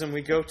evangelism,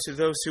 we go to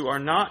those who are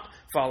not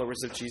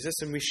followers of Jesus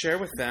and we share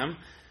with them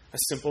a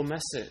simple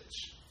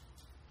message.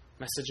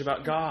 Message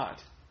about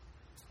God.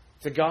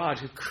 The God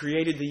who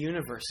created the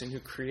universe and who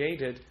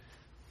created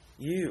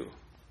you.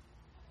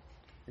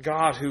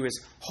 God who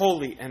is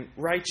holy and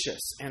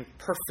righteous and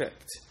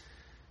perfect.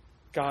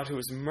 God who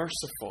is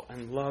merciful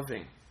and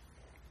loving,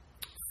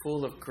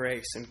 full of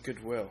grace and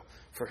goodwill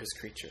for His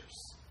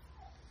creatures.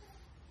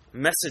 A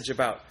message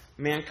about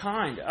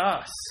mankind,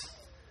 us,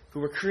 who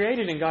were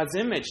created in God's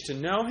image to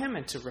know Him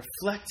and to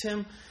reflect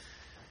Him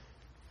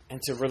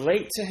and to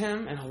relate to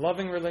Him in a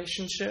loving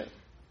relationship.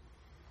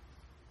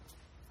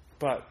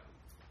 But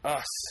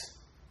us,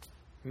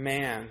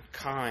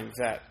 mankind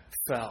that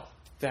fell,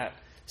 that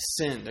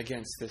sinned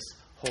against this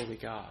holy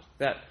God,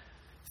 that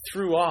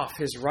threw off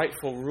His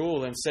rightful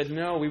rule and said,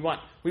 no, we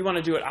want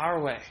to do it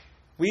our way.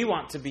 We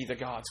want to be the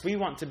gods. We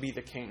want to be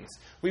the kings.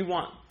 We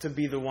want to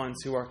be the ones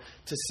who are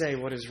to say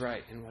what is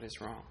right and what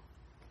is wrong.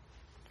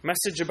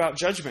 Message about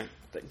judgment,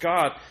 that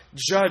God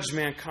judged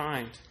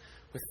mankind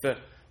with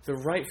the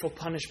rightful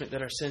punishment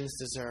that our sins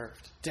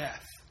deserved.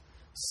 Death,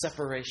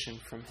 separation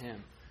from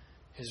Him,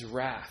 His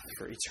wrath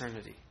for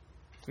eternity.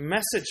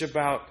 Message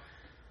about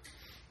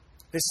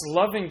this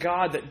loving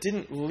God that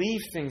didn't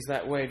leave things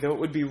that way, though it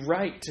would be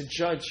right to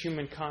judge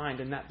humankind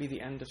and that be the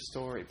end of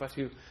story, but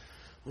who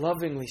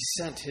lovingly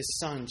sent His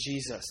Son,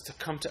 Jesus, to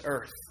come to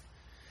earth,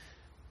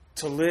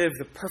 to live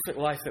the perfect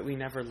life that we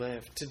never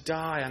lived, to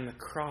die on the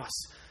cross,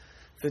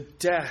 the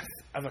death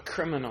of a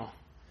criminal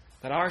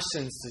that our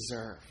sins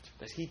deserved,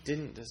 that He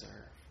didn't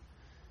deserve.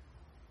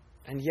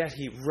 And yet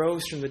He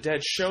rose from the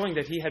dead, showing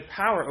that He had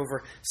power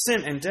over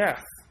sin and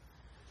death,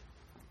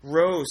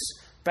 rose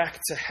back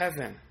to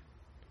heaven,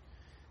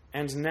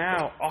 and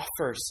now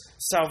offers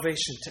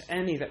salvation to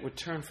any that would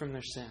turn from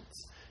their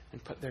sins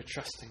and put their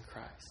trust in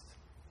Christ.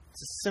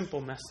 It's a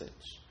simple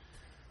message.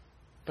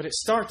 But it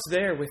starts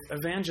there with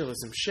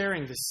evangelism,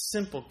 sharing this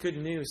simple good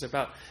news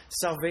about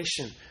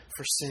salvation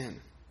for sin.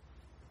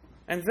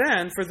 And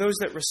then, for those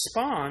that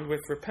respond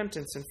with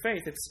repentance and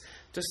faith, it's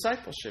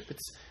discipleship.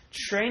 It's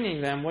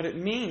training them what it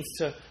means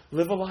to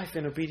live a life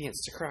in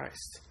obedience to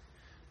Christ.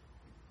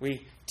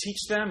 We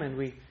teach them and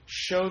we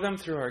show them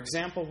through our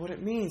example what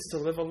it means to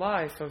live a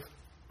life of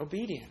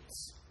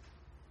obedience.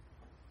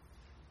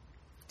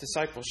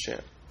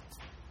 Discipleship.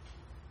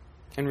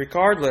 And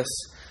regardless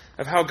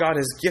of how God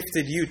has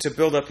gifted you to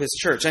build up His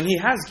church, and He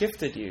has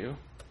gifted you,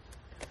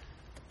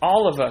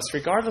 all of us,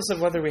 regardless of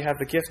whether we have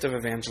the gift of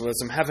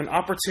evangelism, have an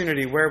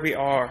opportunity where we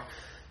are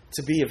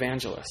to be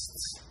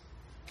evangelists.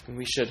 And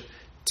we should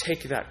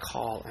take that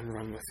call and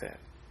run with it.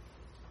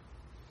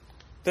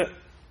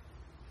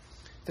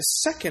 The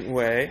second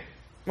way,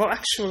 well,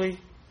 actually,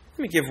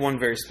 Let me give one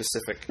very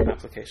specific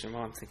application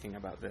while I'm thinking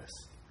about this.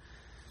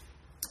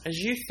 As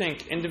you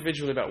think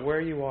individually about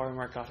where you are and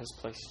where God has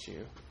placed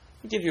you,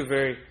 I'll give you a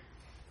very,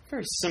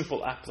 very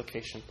simple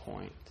application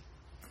point.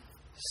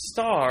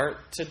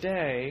 Start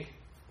today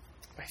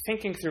by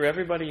thinking through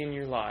everybody in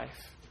your life,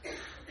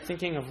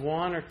 thinking of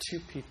one or two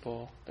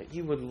people that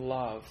you would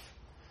love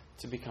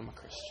to become a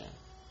Christian.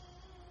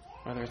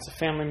 Whether it's a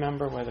family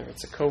member, whether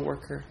it's a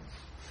coworker.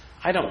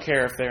 I don't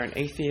care if they're an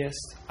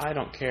atheist. I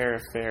don't care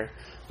if they're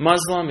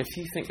Muslim. If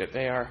you think that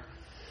they are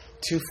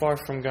too far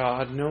from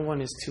God, no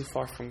one is too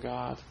far from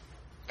God.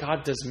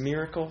 God does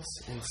miracles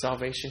in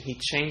salvation. He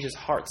changes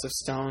hearts of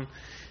stone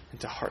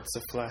into hearts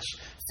of flesh.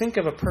 Think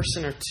of a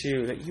person or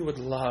two that you would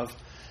love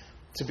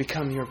to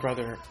become your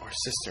brother or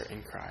sister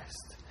in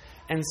Christ.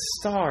 And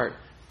start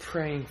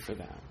praying for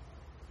them.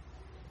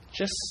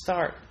 Just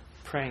start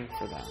praying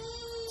for them.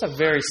 It's a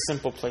very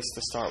simple place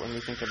to start when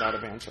we think about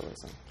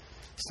evangelism.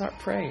 Start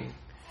praying.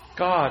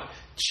 God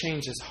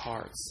changes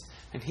hearts,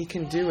 and He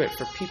can do it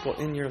for people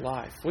in your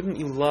life. Wouldn't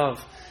you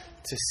love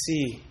to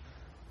see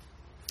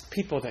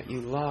people that you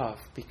love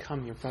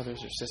become your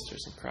brothers or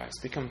sisters in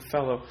Christ, become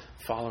fellow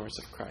followers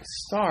of Christ?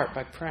 Start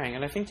by praying.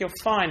 And I think you'll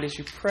find as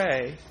you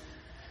pray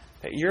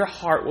that your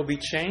heart will be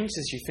changed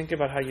as you think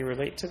about how you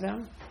relate to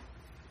them.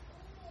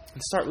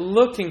 And start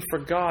looking for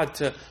God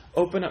to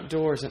open up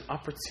doors and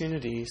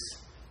opportunities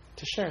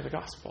to share the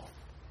gospel.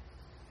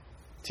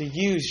 To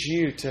use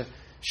you to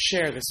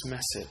share this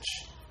message.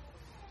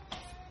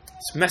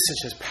 This message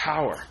has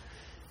power.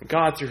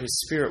 God, through His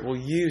Spirit, will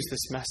use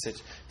this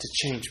message to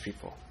change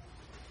people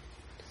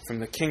from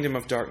the kingdom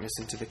of darkness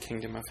into the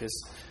kingdom of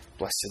His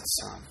blessed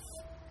Son.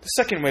 The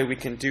second way we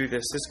can do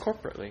this is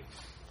corporately,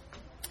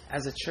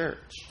 as a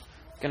church.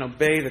 We can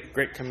obey the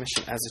Great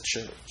Commission as a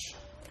church.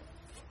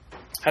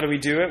 How do we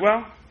do it?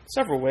 Well,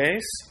 several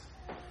ways.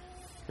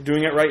 We're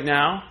doing it right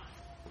now,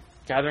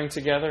 gathering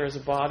together as a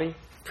body,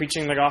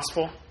 preaching the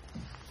gospel,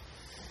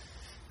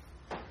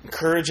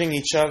 encouraging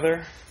each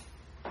other.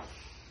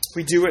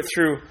 We do it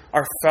through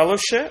our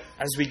fellowship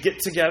as we get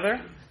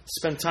together,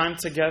 spend time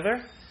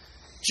together.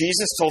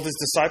 Jesus told His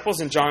disciples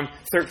in John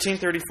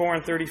 13:34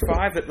 and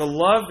 35 that the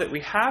love that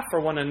we have for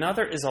one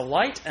another is a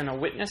light and a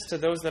witness to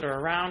those that are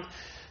around.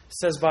 It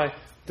says, by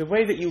the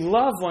way that you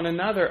love one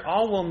another,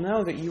 all will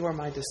know that you are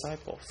my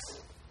disciples.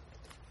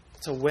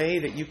 It's a way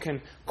that you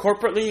can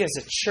corporately as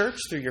a church,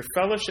 through your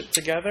fellowship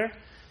together,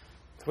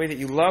 the way that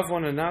you love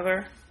one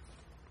another,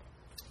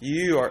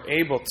 you are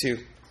able to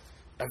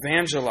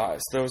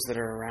evangelize those that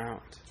are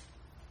around.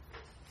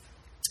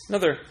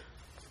 Another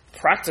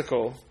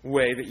practical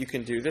way that you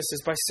can do this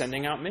is by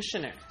sending out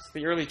missionaries.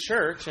 The early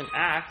church in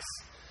Acts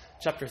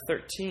chapter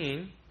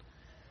 13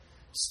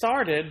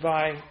 started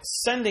by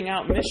sending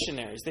out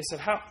missionaries. They said,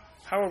 how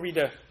are we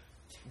to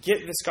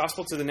get this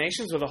gospel to the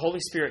nations? Well, the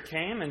Holy Spirit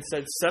came and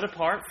said, set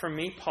apart from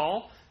me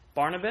Paul,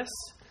 Barnabas,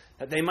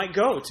 that they might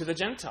go to the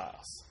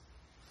Gentiles.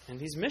 And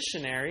these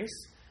missionaries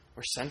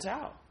were sent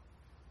out.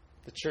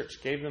 The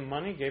church gave them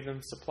money, gave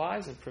them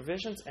supplies and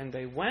provisions, and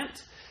they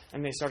went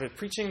and they started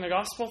preaching the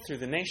gospel through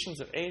the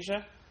nations of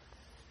Asia.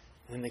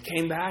 And they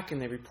came back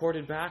and they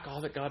reported back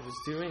all that God was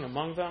doing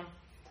among them.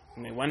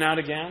 And they went out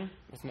again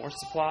with more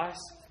supplies,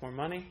 more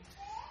money,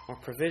 more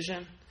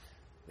provision.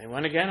 They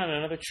went again on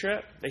another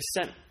trip. They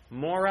sent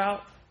more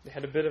out. They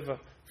had a bit of a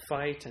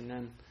fight and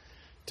then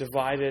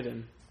divided.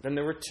 And then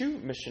there were two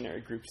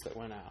missionary groups that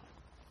went out.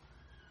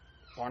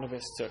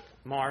 Barnabas took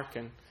Mark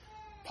and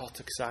Paul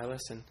took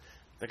Silas, and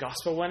the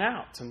gospel went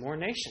out to more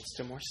nations,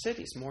 to more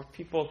cities. More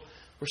people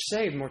were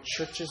saved. More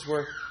churches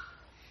were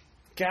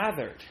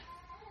gathered.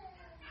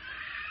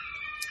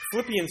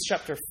 Philippians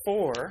chapter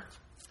 4,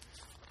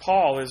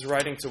 Paul is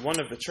writing to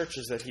one of the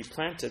churches that he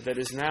planted that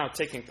is now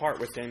taking part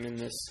with him in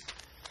this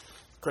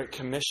great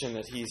commission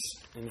that he's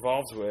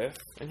involved with.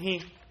 And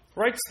he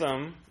writes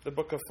them, the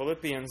book of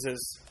Philippians, as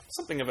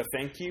something of a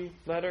thank you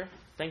letter,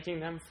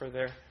 thanking them for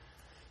their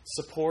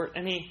support.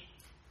 And he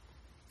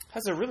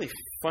has a really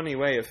funny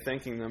way of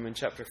thanking them in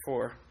chapter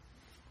 4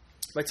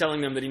 by telling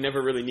them that he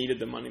never really needed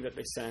the money that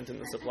they sent and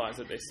the supplies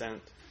that they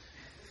sent.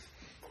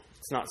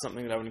 It's not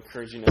something that I would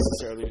encourage you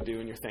necessarily to do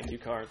in your thank you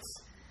cards.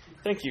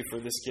 Thank you for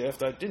this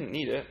gift. I didn't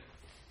need it,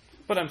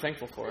 but I'm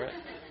thankful for it.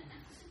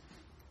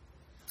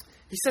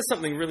 He says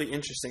something really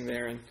interesting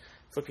there in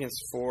Philippians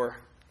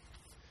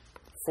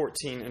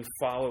 4:14 and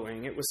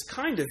following. It was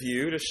kind of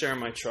you to share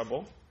my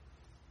trouble.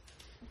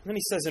 And then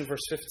he says in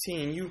verse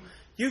 15, You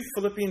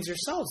Philippians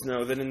yourselves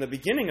know that in the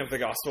beginning of the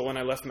gospel, when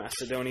I left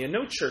Macedonia,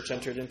 no church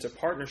entered into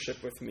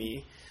partnership with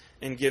me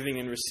in giving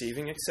and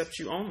receiving except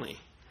you only.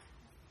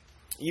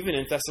 Even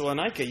in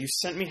Thessalonica, you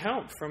sent me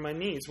help from my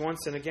needs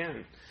once and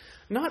again.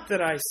 Not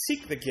that I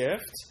seek the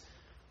gift,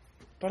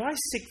 but I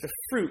seek the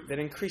fruit that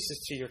increases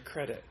to your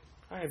credit.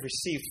 I have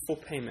received full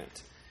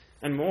payment.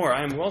 And more,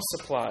 I am well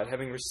supplied,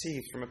 having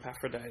received from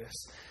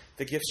Epaphroditus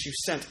the gifts you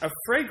sent, a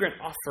fragrant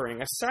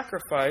offering, a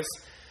sacrifice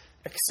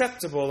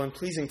acceptable and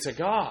pleasing to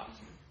God.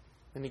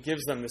 And he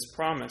gives them this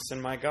promise,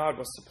 and my God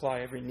will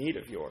supply every need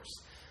of yours,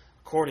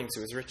 according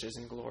to his riches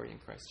and glory in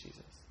Christ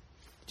Jesus.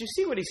 Do you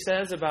see what he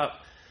says about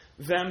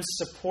them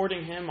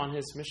supporting him on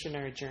his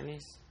missionary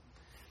journeys?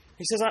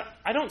 He says,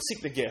 I don't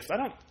seek the gift. I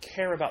don't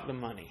care about the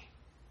money.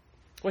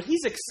 What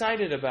he's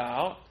excited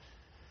about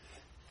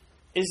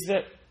is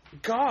that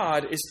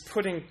God is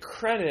putting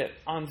credit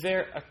on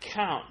their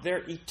account,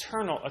 their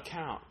eternal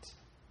account.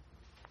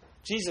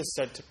 Jesus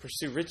said to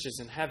pursue riches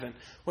in heaven.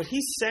 What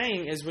he's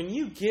saying is when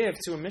you give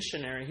to a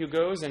missionary who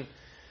goes and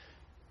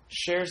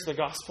shares the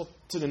gospel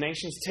to the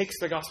nations, takes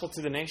the gospel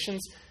to the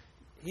nations,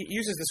 he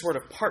uses this word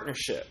of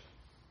partnership.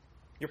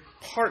 You're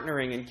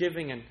partnering and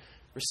giving and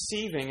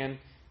receiving. And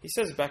he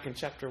says back in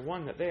chapter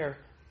 1 that they are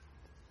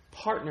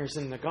partners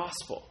in the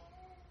gospel.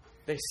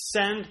 They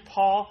send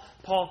Paul.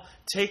 Paul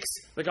takes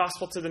the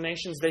gospel to the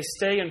nations. They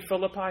stay in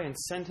Philippi and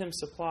send him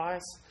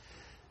supplies.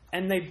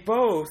 And they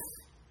both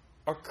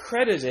are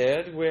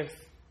credited with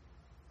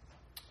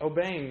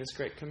obeying this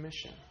Great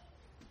Commission.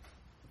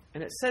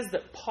 And it says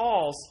that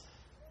Paul's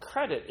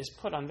credit is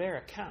put on their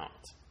account.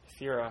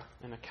 If you're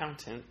an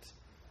accountant,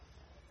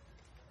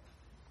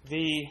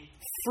 the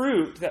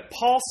fruit that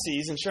Paul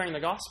sees in sharing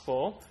the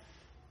gospel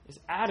is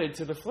added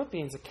to the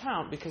Philippians'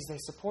 account because they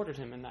supported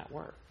him in that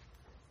work.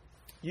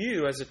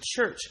 You, as a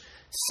church,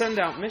 send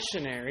out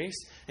missionaries,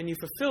 and you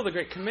fulfill the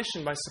Great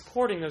Commission by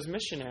supporting those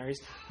missionaries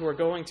who are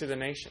going to the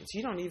nations.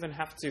 You don't even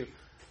have to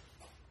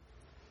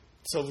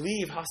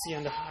leave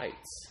Hacienda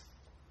Heights.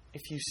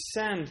 If you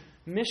send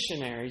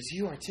missionaries,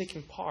 you are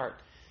taking part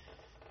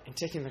in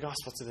taking the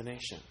gospel to the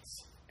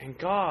nations. And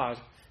God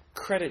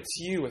credits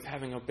you with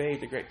having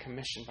obeyed the Great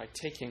Commission by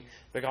taking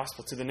the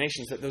gospel to the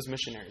nations that those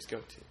missionaries go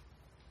to.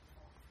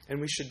 And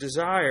we should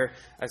desire,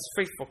 as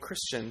faithful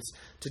Christians,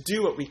 to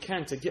do what we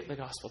can to get the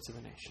gospel to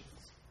the nations.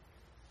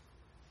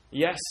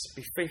 Yes,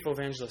 be faithful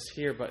evangelists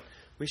here, but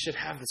we should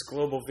have this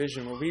global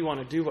vision where we want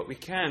to do what we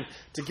can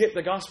to get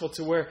the gospel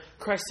to where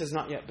Christ has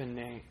not yet been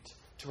named,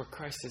 to where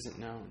Christ isn't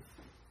known.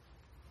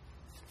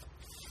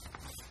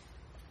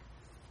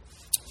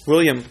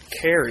 William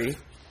Carey,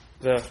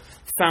 the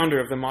founder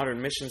of the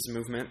modern missions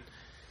movement,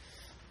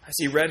 as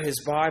he read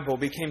his Bible,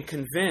 became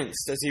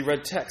convinced, as he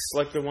read texts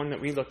like the one that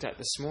we looked at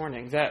this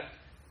morning, that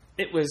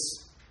it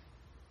was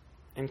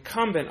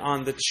incumbent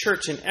on the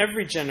church in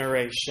every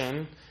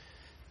generation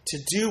to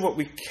do what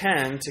we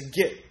can to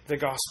get the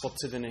gospel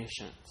to the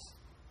nations.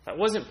 That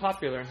wasn't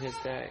popular in his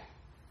day.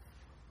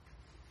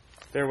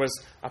 There was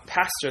a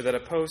pastor that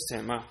opposed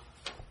him, a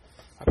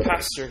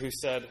pastor who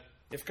said,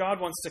 if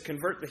God wants to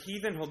convert the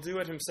heathen, he'll do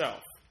it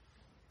himself,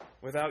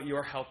 without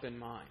your help in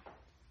mind.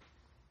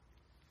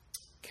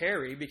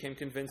 Carey became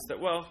convinced that,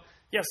 well,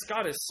 yes,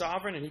 God is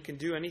sovereign and he can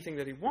do anything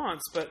that he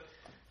wants, but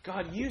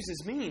God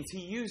uses means.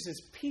 He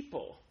uses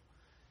people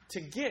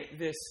to get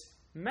this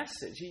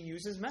message. He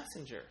uses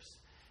messengers.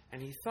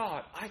 And he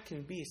thought, I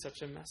can be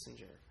such a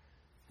messenger.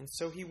 And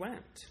so he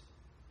went.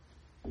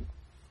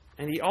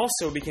 And he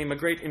also became a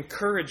great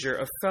encourager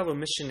of fellow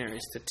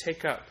missionaries to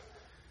take up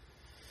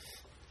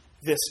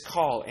this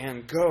call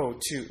and go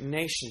to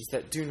nations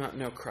that do not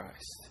know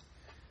Christ.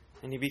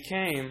 And he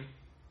became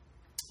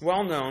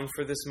well known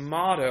for this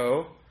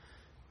motto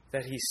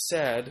that he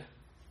said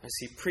as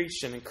he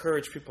preached and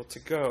encouraged people to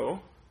go.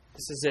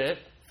 This is it.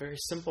 Very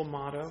simple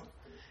motto.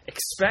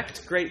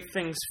 Expect great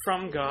things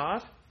from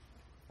God.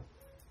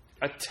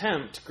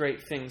 Attempt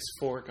great things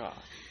for God.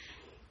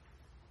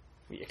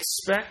 We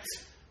expect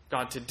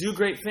God to do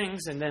great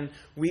things, and then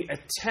we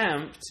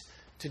attempt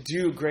to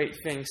do great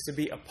things, to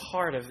be a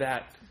part of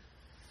that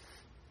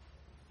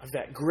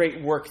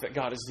great work that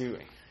God is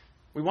doing.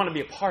 We want to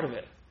be a part of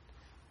it.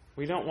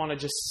 We don't want to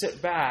just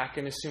sit back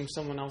and assume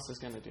someone else is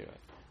going to do it.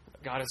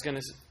 God is going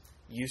to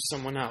use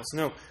someone else.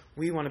 No,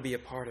 we want to be a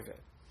part of it.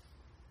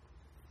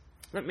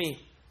 Let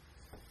me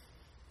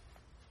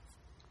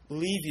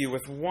leave you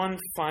with one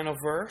final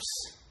verse,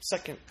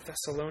 2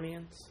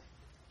 Thessalonians.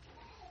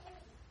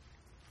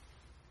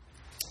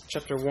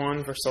 Chapter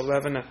 1, verse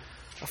 11. A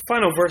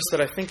final verse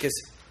that I think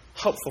is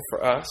helpful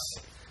for us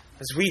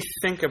as we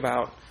think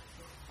about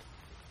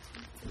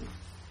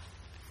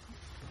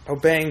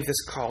obeying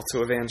this call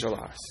to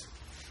evangelize,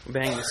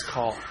 obeying this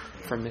call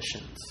for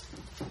missions.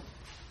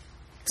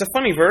 It's a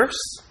funny verse.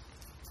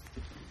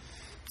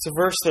 It's a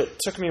verse that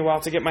took me a while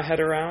to get my head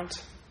around.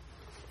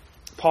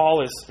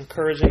 Paul is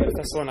encouraging the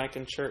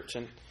Thessalonican church,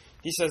 and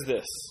he says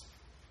this,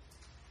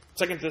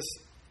 2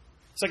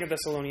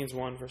 Thessalonians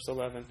 1, verse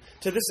 11.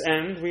 To this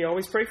end, we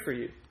always pray for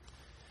you,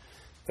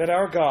 that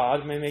our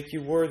God may make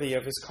you worthy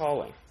of his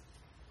calling,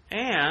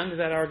 and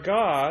that our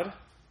God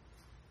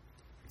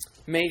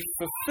may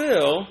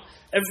fulfill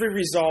every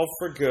resolve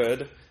for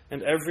good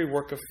and every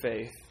work of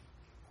faith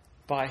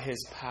by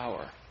his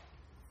power.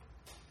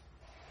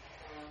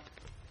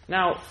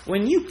 Now,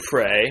 when you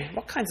pray,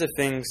 what kinds of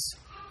things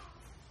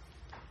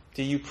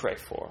do you pray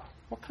for?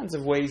 What kinds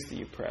of ways do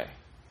you pray?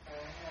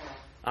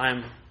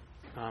 I'm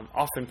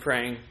often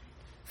praying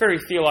very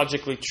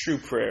theologically true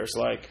prayers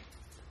like,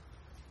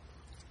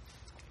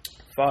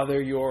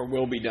 Father, your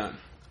will be done.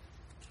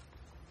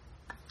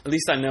 At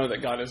least I know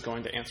that God is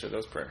going to answer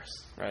those prayers,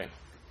 right?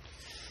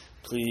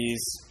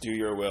 Please do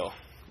your will.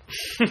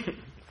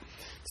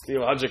 It's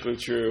theologically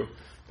true,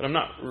 but I'm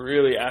not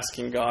really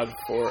asking God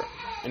for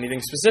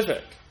anything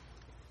specific.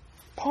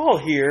 Paul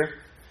here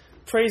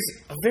prays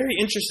a very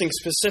interesting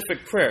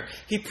specific prayer.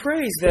 He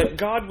prays that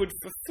God would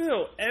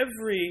fulfill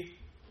every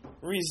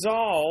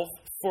resolve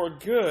for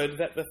good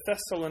that the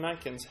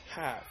Thessalonians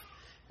have,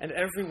 and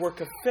every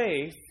work of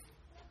faith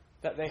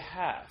that they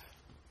have.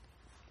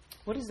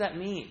 What does that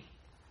mean?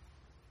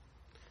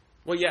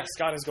 Well, yes,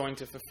 God is going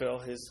to fulfill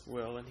His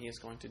will, and He is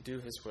going to do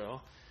His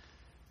will.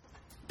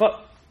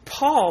 But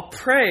Paul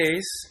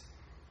prays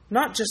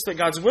not just that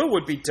God's will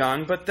would be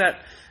done, but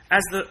that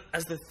as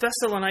the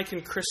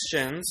Thessalonican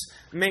Christians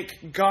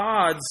make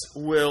God's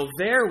will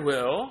their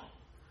will,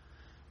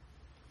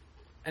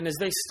 and as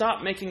they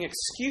stop making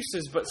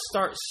excuses but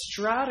start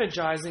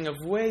strategizing of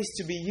ways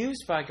to be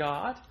used by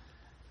God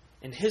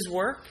in His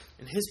work,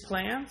 in His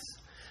plans,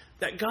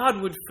 that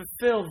God would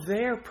fulfill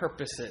their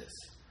purposes,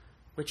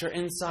 which are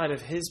inside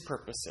of His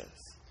purposes.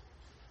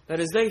 That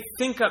as they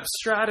think up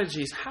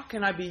strategies, how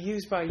can I be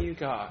used by you,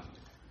 God?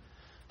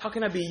 How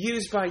can I be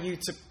used by you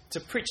to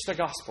preach the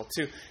gospel,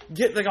 to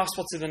get the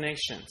gospel to the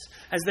nations?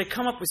 As they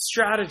come up with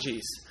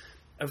strategies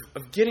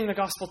of getting the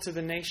gospel to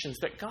the nations,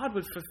 that God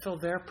would fulfill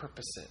their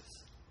purposes.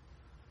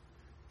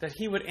 That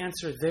He would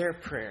answer their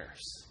prayers.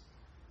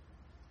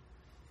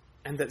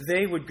 And that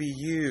they would be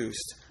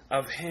used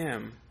of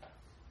Him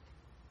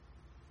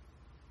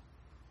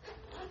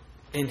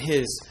in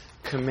His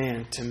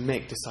command to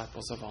make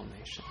disciples of all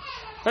nations.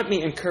 Let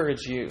me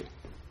encourage you,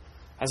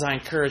 as I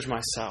encourage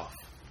myself,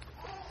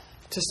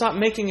 to stop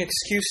making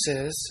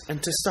excuses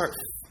and to start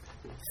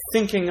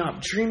thinking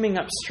up, dreaming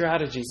up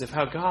strategies of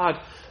how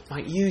God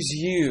might use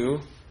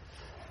you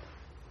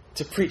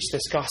to preach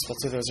this gospel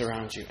to those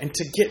around you and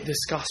to get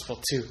this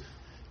gospel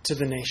to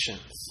the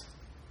nations,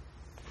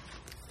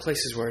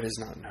 places where it is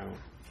not known.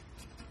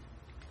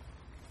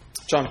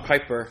 John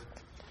Piper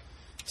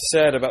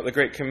said about the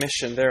Great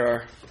Commission, there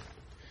are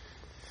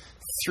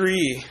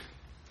 3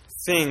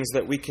 things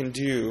that we can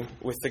do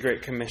with the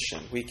Great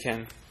Commission. We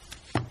can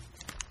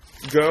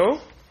go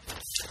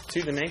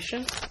to the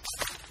nations.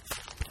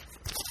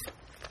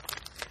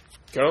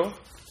 Go.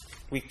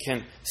 We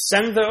can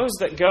send those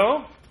that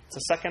go. It's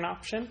a second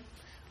option.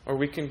 Or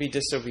we can be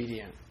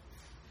disobedient.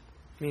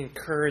 Let me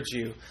encourage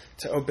you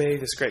to obey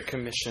this Great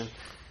Commission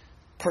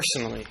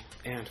personally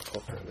and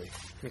corporately.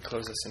 Let me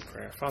close this in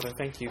prayer. Father,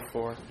 thank you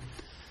for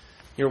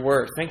your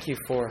word. Thank you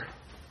for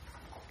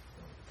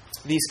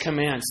these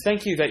commands.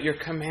 Thank you that your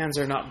commands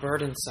are not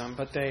burdensome,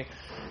 but they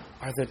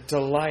are the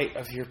delight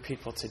of your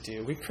people to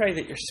do. We pray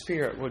that your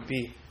Spirit would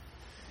be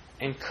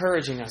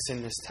encouraging us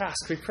in this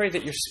task. We pray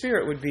that your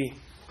Spirit would be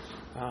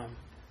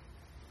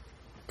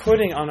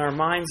putting on our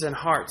minds and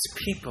hearts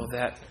people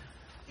that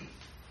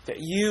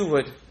you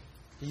would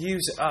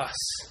use us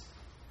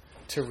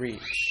to reach.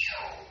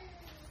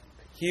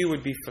 You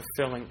would be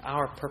fulfilling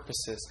our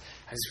purposes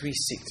as we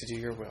seek to do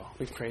your will.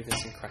 We pray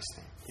this in Christ's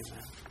name.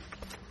 Amen.